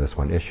on this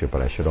one issue,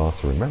 but I should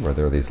also remember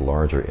there are these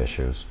larger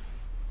issues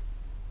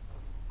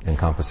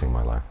encompassing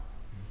my life.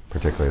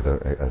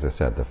 Particularly, as I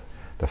said,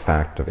 the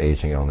fact of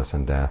aging, illness,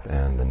 and death,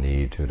 and the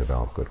need to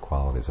develop good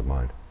qualities of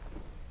mind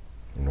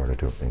in order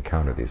to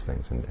encounter these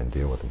things and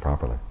deal with them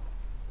properly.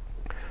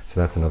 So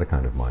that's another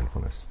kind of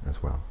mindfulness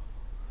as well.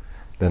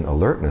 Then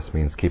alertness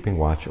means keeping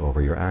watch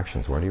over your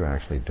actions. What are you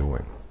actually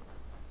doing?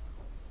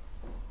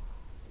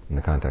 In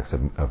the context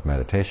of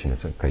meditation,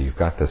 it's okay, you've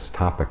got this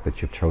topic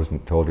that you've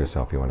told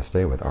yourself you want to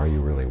stay with. Are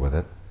you really with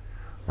it?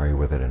 Are you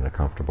with it in a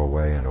comfortable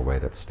way, in a way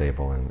that's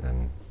stable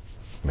and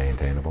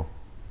maintainable?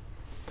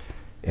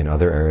 In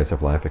other areas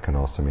of life, it can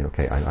also mean,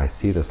 okay, I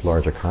see this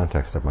larger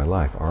context of my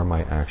life. Are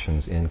my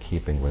actions in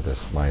keeping with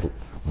this,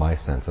 my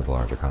sense of the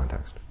larger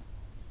context?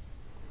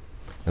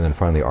 And then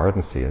finally,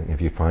 ardency.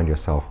 If you find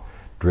yourself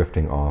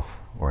drifting off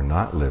or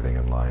not living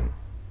in line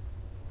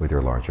with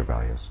your larger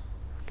values,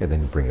 okay,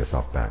 then you bring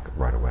yourself back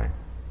right away,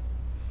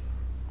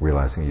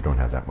 realizing you don't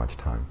have that much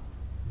time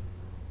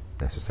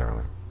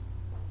necessarily.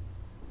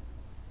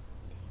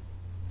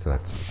 So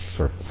that's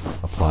sort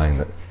of applying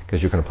that,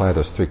 because you can apply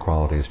those three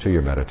qualities to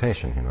your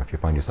meditation. If you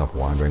find yourself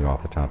wandering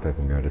off the topic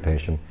in your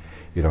meditation,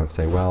 you don't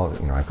say, well,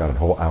 I've got a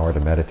whole hour to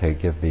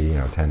meditate, give me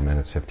 10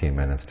 minutes, 15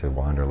 minutes to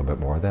wander a little bit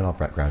more, then I'll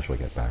gradually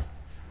get back.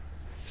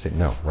 You say,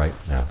 no, right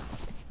now,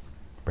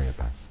 bring it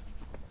back.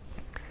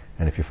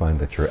 And if you find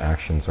that your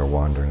actions are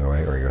wandering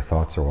away or your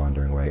thoughts are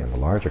wandering away in the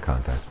larger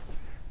context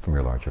from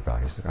your larger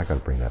values, I've got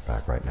to bring that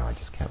back right now. I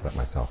just can't let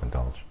myself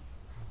indulge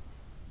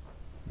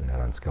in that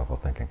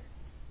unskillful thinking.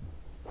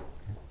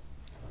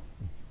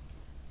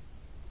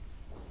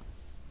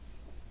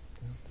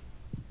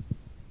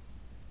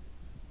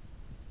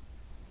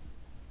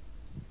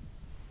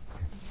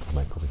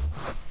 Michael.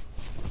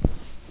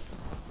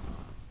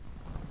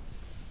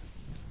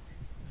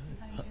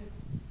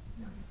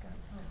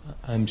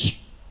 I'm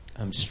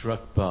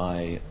struck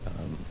by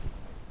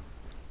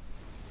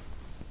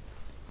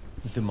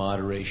the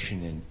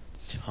moderation and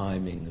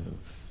timing of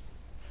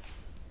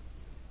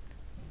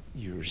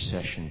your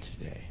session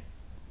today.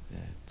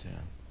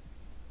 That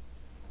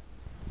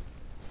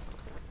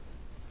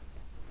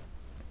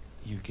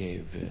you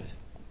gave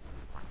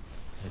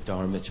a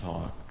Dharma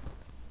talk,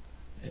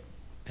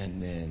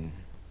 and then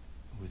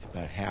with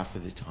about half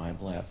of the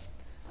time left,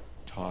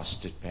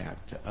 tossed it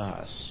back to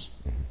us.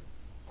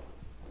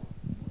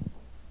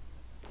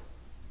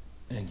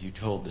 And you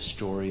told the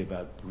story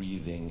about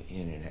breathing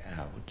in and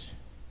out,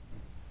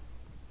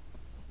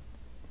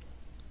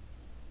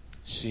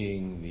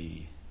 seeing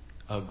the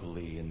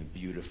ugly and the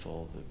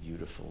beautiful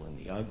and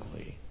the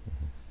ugly,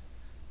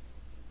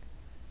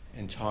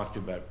 and talked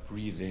about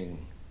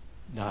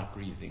not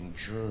breathing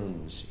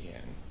germs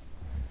in.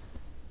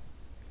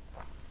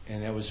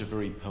 And that was a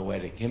very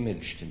poetic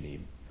image to me.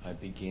 I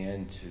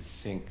began to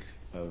think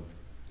of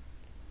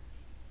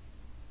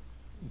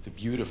the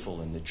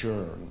beautiful and the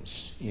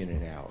germs in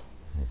and out.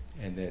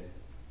 And that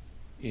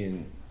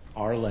in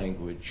our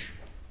language,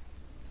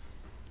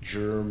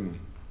 germ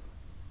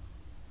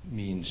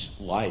means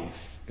life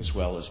as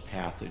well as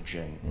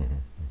pathogen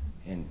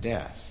and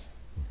death.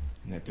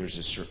 And that there's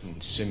a certain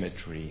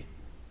symmetry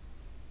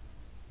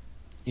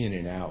in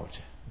and out.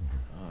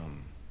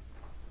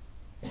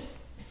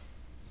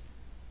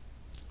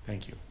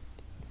 Thank you.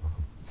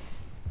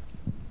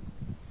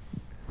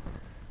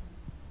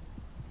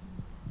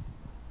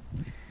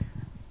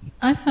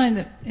 I find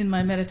that in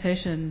my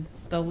meditation,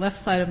 the left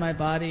side of my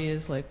body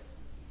is like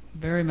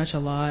very much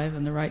alive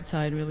and the right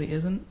side really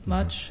isn't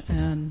much.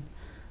 And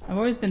I've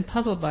always been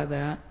puzzled by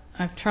that.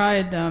 I've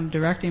tried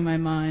directing my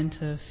mind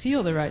to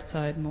feel the right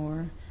side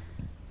more.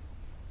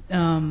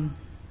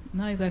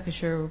 Not exactly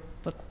sure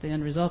what the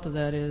end result of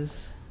that is.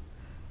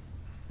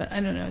 But I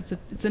don't know.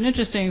 It's an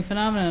interesting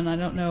phenomenon. I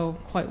don't know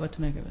quite what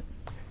to make of it.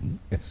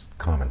 It's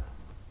common.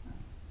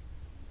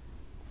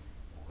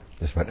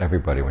 Just about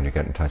everybody, when you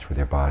get in touch with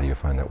your body, you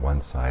find that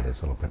one side is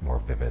a little bit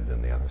more vivid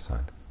than the other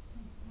side.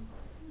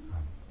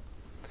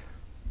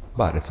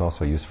 But it's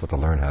also useful to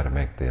learn how to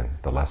make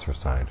the lesser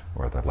side,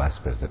 or the less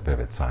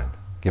vivid side,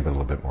 give it a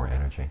little bit more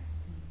energy.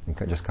 And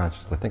just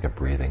consciously think of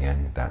breathing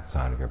in that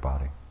side of your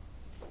body.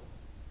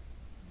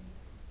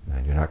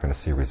 And you're not going to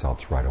see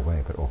results right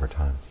away, but over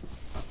time,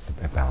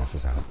 it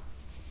balances out.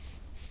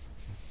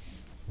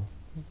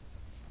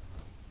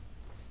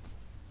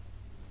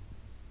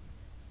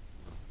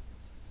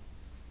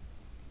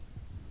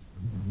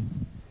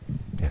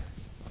 Yeah.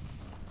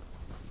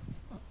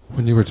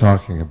 When you were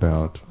talking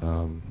about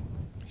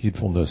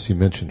heedfulness, you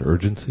mentioned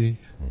urgency.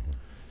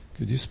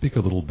 Could you speak a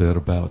little bit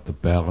about the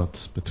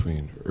balance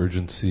between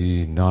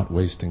urgency, not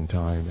wasting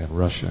time, and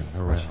rushing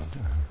around?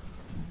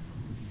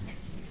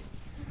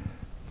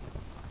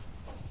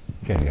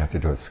 Again, you have to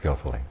do it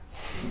skillfully.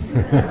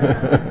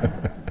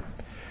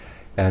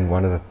 And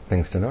one of the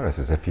things to notice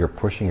is if you're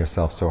pushing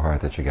yourself so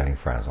hard that you're getting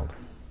frazzled,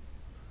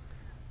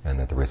 and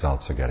that the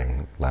results are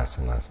getting less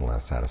and less and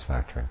less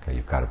satisfactory, okay,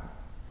 you've got to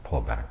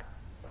pull back.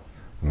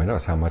 I mean,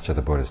 notice how much of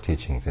the Buddha's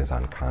teachings is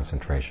on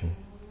concentration,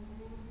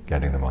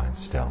 getting the mind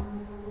still.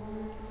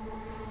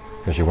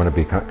 Because you want to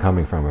be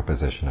coming from a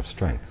position of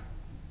strength.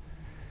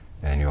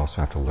 And you also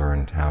have to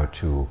learn how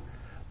to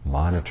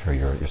monitor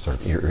your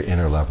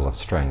inner level of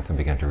strength and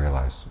begin to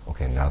realize,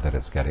 okay, now that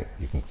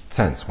you can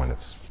sense when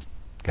it's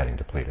getting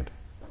depleted.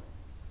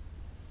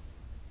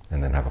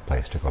 And then have a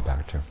place to go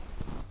back to.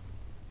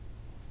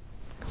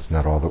 Because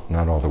not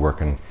all the work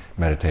in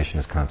meditation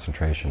is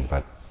concentration,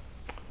 but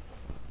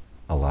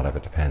a lot of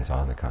it depends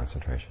on the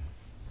concentration.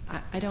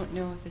 I don't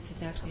know if this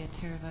is actually a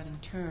Theravadan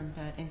term,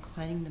 but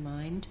inclining the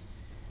mind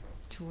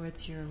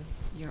towards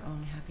your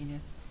own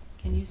happiness.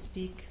 Can you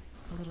speak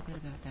a little bit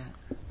about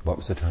that. What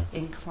was the term?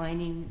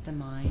 Inclining the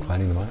mind.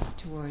 Inclining the mind?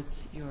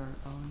 Towards your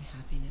own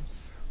happiness.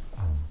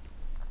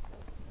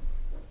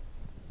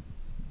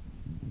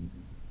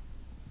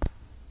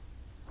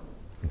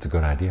 It's a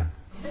good idea.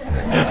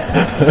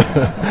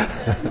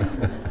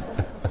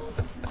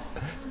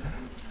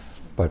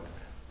 But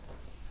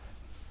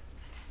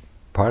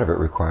part of it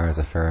requires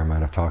a fair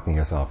amount of talking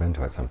yourself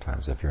into it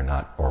sometimes if you're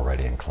not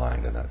already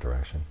inclined in that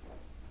direction.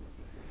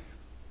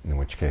 In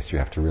which case you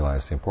have to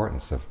realize the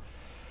importance of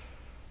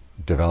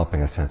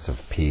developing a sense of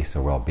peace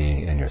or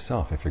well-being in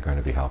yourself if you're going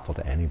to be helpful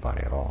to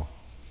anybody at all.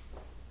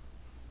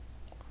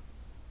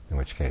 In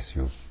which case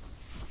you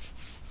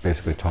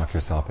basically talk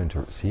yourself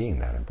into seeing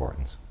that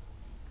importance.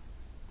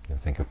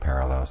 Think of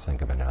parallels,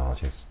 think of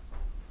analogies.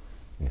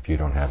 And if you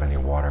don't have any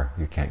water,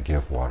 you can't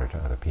give water to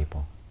other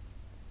people.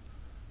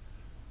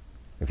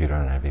 If you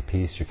don't have any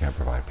peace, you can't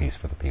provide peace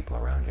for the people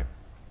around you.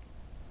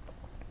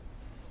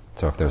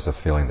 So if there's a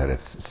feeling that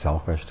it's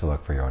selfish to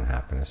look for your own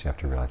happiness, you have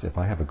to realize if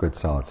I have a good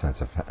solid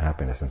sense of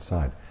happiness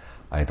inside,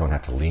 I don't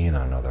have to lean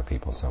on other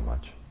people so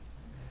much.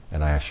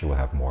 And I actually will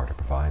have more to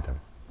provide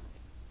them.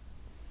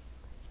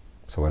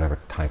 So whatever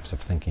types of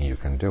thinking you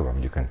can do, I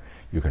mean, you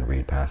can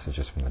read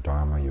passages from the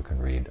Dharma, you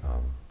can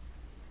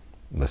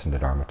listen to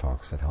Dharma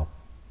talks that help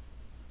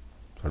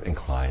sort of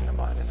incline the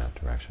mind in that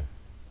direction,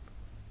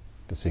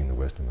 to seeing the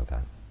wisdom of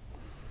that.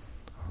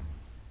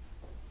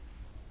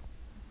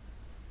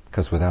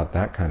 Because without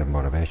that kind of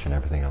motivation,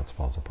 everything else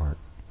falls apart.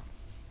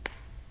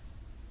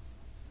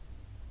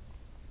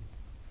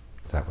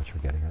 Is that what you're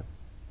getting at?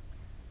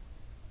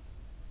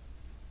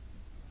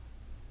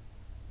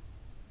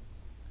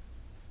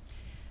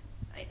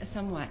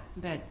 Somewhat,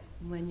 but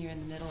when you're in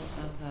the middle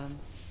of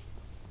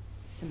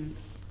some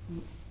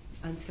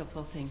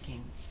unskillful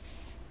thinking,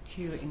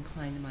 to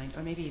incline the mind,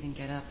 or maybe even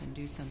get up and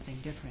do something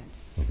different.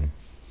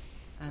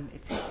 Mm-hmm.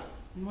 It's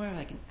more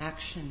like an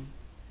action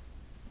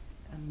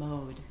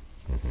mode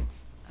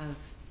of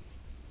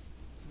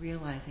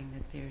realizing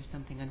that there's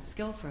something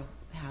unskillful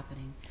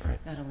happening,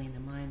 not only in the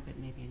mind, but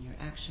maybe in your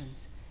actions,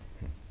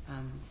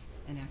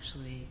 and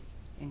actually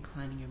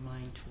inclining your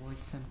mind towards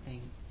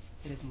something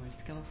that is more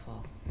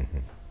skillful,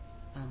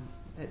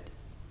 but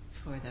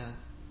for the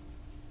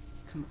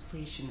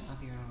completion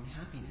of your own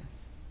happiness.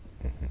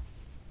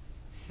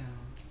 So,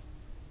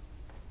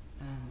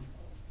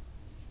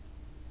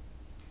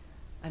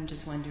 I'm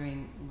just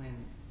wondering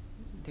when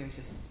there's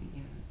this,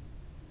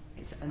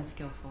 it's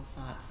unskillful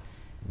thoughts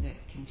that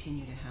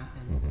continue to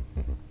happen.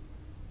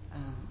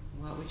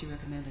 What would you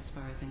recommend as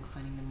far as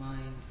inclining the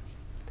mind?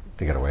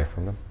 To get away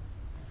from them?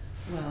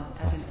 Well,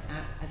 as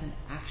an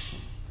action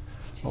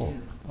to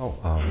do.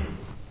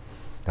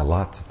 There are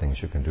lots of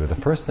things you can do. The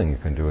first thing you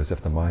can do is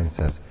if the mind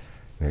says,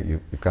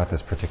 you've got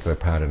this particular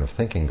pattern of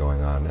thinking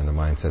going on, and the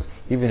mind says,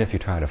 even if you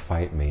try to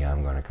fight me,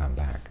 I'm going to come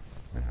back.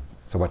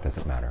 So what does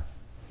it matter?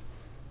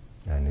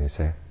 And you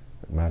say,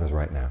 it matters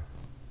right now.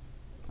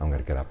 I'm going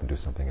to get up and do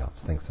something else,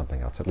 think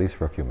something else, at least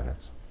for a few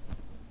minutes.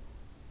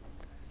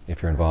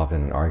 If you're involved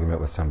in an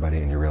argument with somebody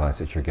and you realize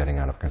that you're getting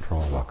out of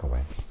control, walk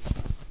away.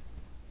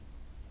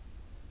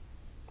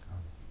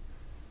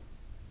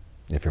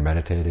 If you're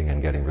meditating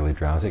and getting really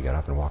drowsy, get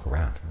up and walk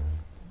around.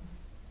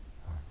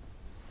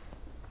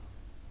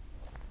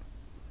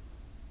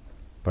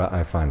 But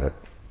I find that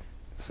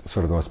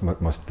sort of the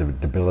most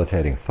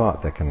debilitating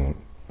thought that can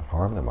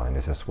harm the mind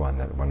is this one,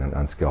 that when an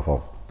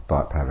unskillful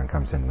thought pattern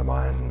comes into the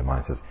mind and the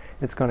mind says,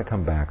 it's going to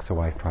come back, so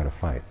why try to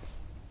fight?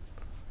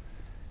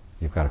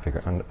 You've got to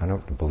figure, I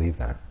don't believe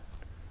that.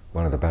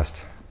 One of the best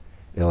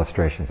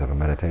illustrations of a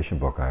meditation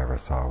book I ever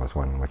saw was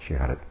one in which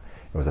it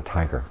was a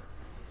tiger.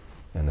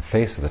 And the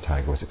face of the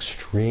tiger was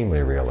extremely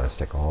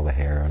realistic. All the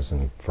hairs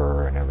and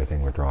fur and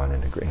everything were drawn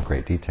in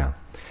great detail.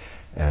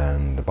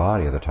 And the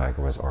body of the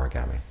tiger was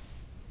origami.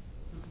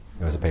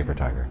 It was a paper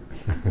tiger.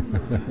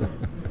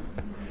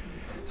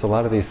 So a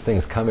lot of these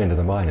things come into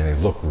the mind and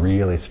they look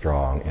really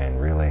strong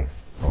and really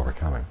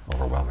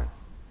overwhelming.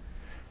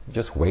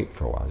 Just wait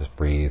for a while. Just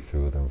breathe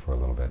through them for a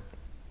little bit.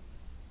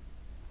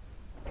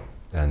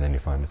 And then you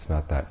find it's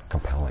not that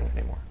compelling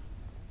anymore.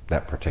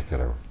 That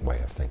particular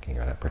way of thinking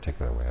or that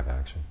particular way of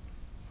action.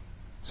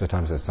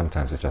 Sometimes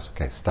it's just,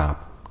 okay,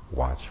 stop,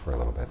 watch for a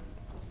little bit.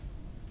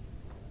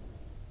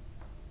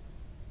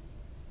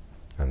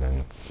 And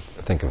then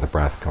think of the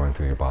breath going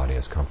through your body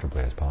as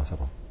comfortably as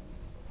possible.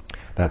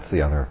 That's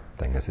the other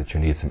thing, is that you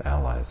need some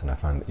allies. And I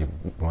find that you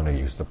want to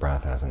use the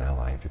breath as an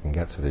ally. If you can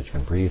get so that you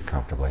can breathe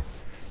comfortably,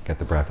 get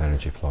the breath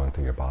energy flowing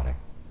through your body.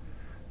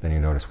 Then you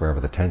notice wherever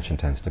the tension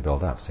tends to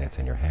build up, say it's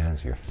in your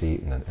hands, your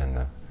feet, and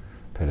the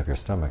pit of your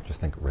stomach, just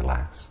think,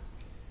 relax.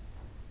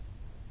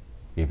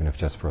 Even if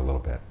just for a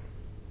little bit.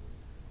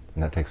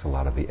 And that takes a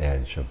lot of the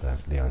edge of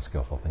the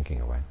unskillful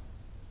thinking away.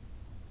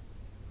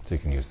 So you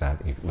can use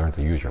that, you learn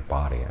to use your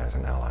body as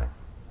an ally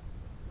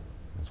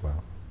as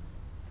well.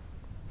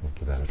 We'll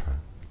give that a try.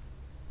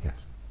 Yes?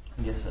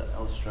 I guess I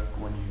was struck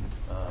when you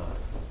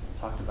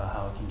talked about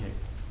how it can get,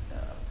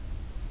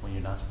 when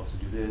you're not supposed to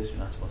do this, you're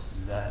not supposed to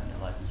do that, and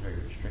your life is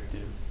very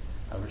restrictive.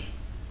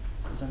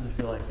 sometimes I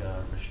feel like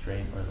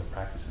restraint or the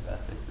practice of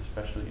ethics,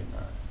 especially in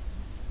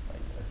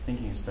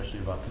thinking especially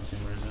about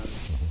consumerism,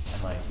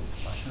 and like,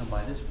 why shouldn't I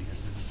buy this because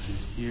this is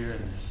produced here,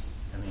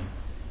 and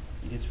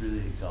it gets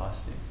really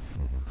exhausting.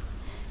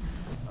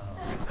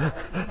 And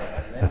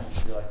then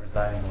you feel like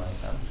resigning, like,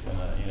 I'm just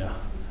gonna,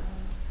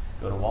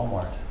 go to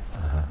Walmart.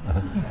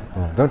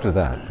 Well, don't do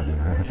that.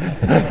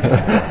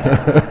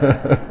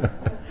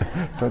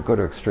 Don't go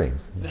to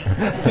extremes. And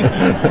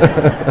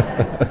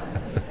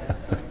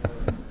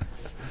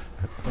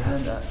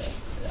then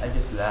I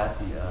guess that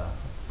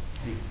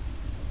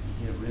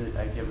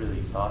I get really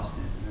exhausted.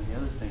 And then the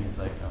other thing is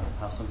like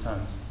how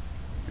sometimes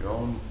you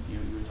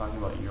were talking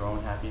about your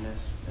own happiness,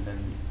 and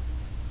then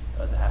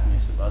the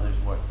happiness of others.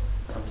 What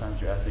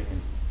sometimes your ethic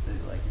and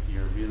like if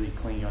you're really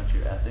clinging onto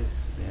your ethics,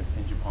 they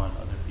impinge upon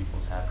other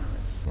people's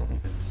happiness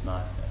because it's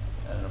not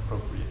an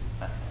appropriate.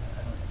 I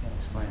can't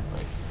explain it.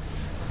 Like,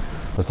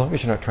 as long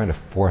as you're not trying to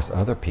force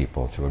other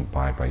people to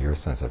abide by your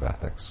sense of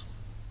ethics,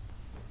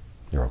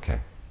 you're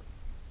okay.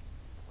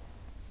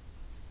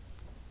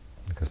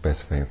 Because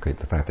basically,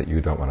 the fact that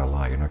you don't want to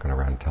lie, you're not going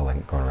around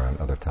telling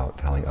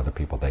other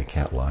people they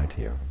can't lie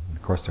to you.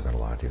 Of course, they're going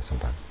to lie to you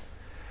sometimes.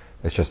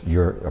 It's just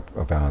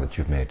a vow that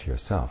you've made to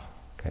yourself.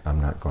 Okay, I'm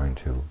not going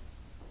to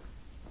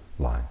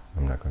lie.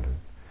 I'm not going to.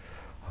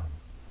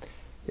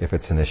 If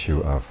it's an issue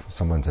of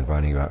someone's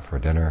inviting you out for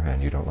dinner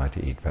and you don't like to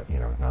eat,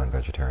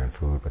 non-vegetarian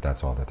food, but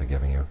that's all that they're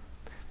giving you,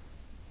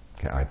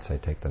 okay, I'd say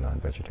take the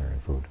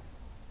non-vegetarian food,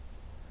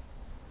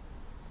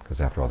 because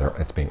after all,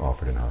 it's being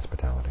offered in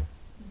hospitality.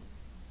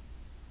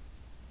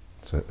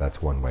 So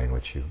that's one way in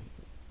which you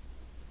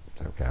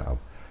say, okay, I'll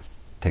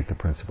take the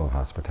principle of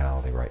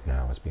hospitality right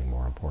now as being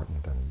more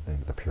important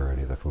than the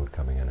purity of the food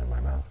coming in my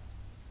mouth.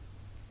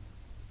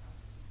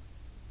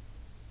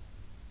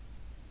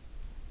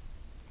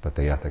 But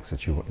the ethics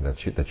that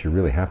you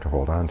really have to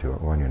hold on to,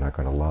 one, you're not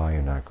going to lie,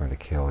 you're not going to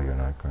kill, you're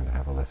not going to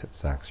have illicit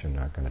sex, you're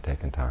not going to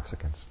take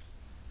intoxicants,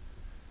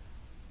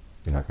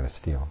 you're not going to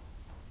steal.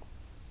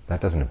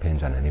 That doesn't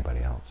impinge on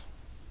anybody else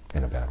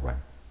in a bad way.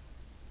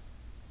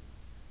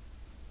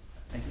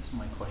 I guess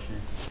my question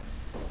is,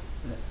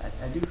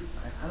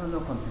 I don't know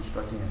if I'm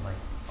constructing it, like,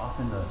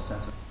 often the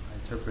sense of, I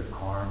interpret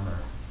harm, or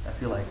I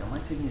feel like, am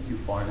I taking it too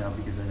far now,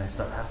 because then I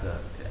have to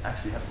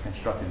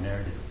construct a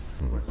narrative,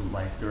 where it's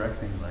like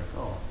directing, like,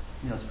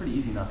 it's pretty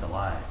easy not to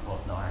lie.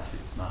 Well, no,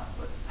 actually it's not,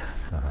 but,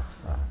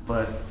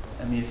 but,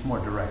 I mean, it's more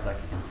direct, like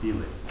you can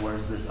feel it,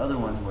 whereas there's other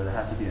ones where there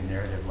has to be a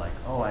narrative, like,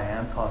 I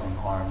am causing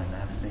harm, and I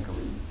have to think of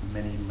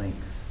many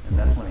links, and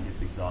that's when it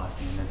gets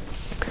exhausting. And then,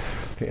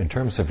 okay, in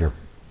terms of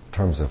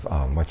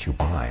what you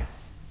buy,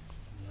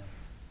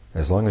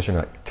 as long as you're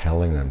not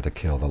telling them to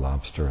kill the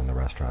lobster in the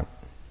restaurant,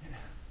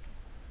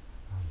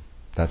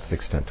 that's the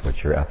extent to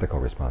which your ethical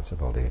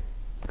responsibility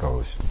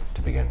goes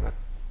to begin with.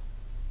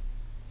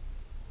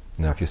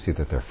 Now, if you see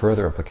that there are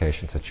further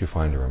implications that you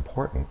find are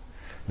important,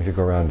 if you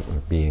go around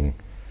being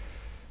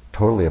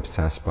totally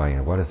obsessed by,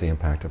 what is the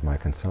impact of my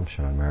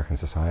consumption on American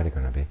society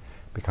going to be,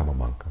 become a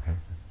monk, okay?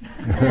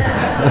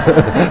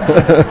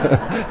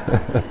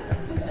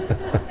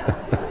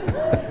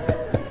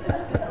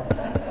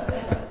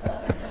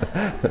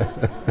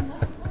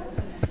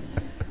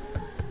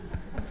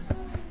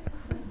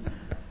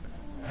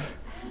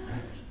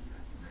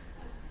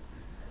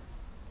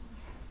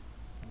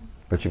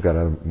 But you've got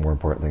other more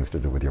important things to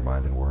do with your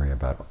mind and worry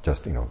about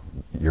just,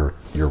 your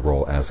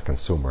role as a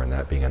consumer, and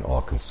that being an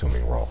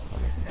all-consuming role. I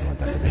mean, you don't want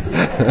that to be.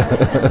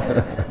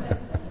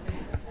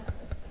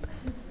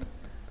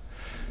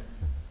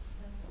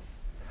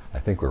 I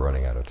think we're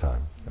running out of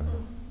time.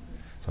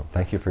 So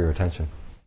thank you for your attention.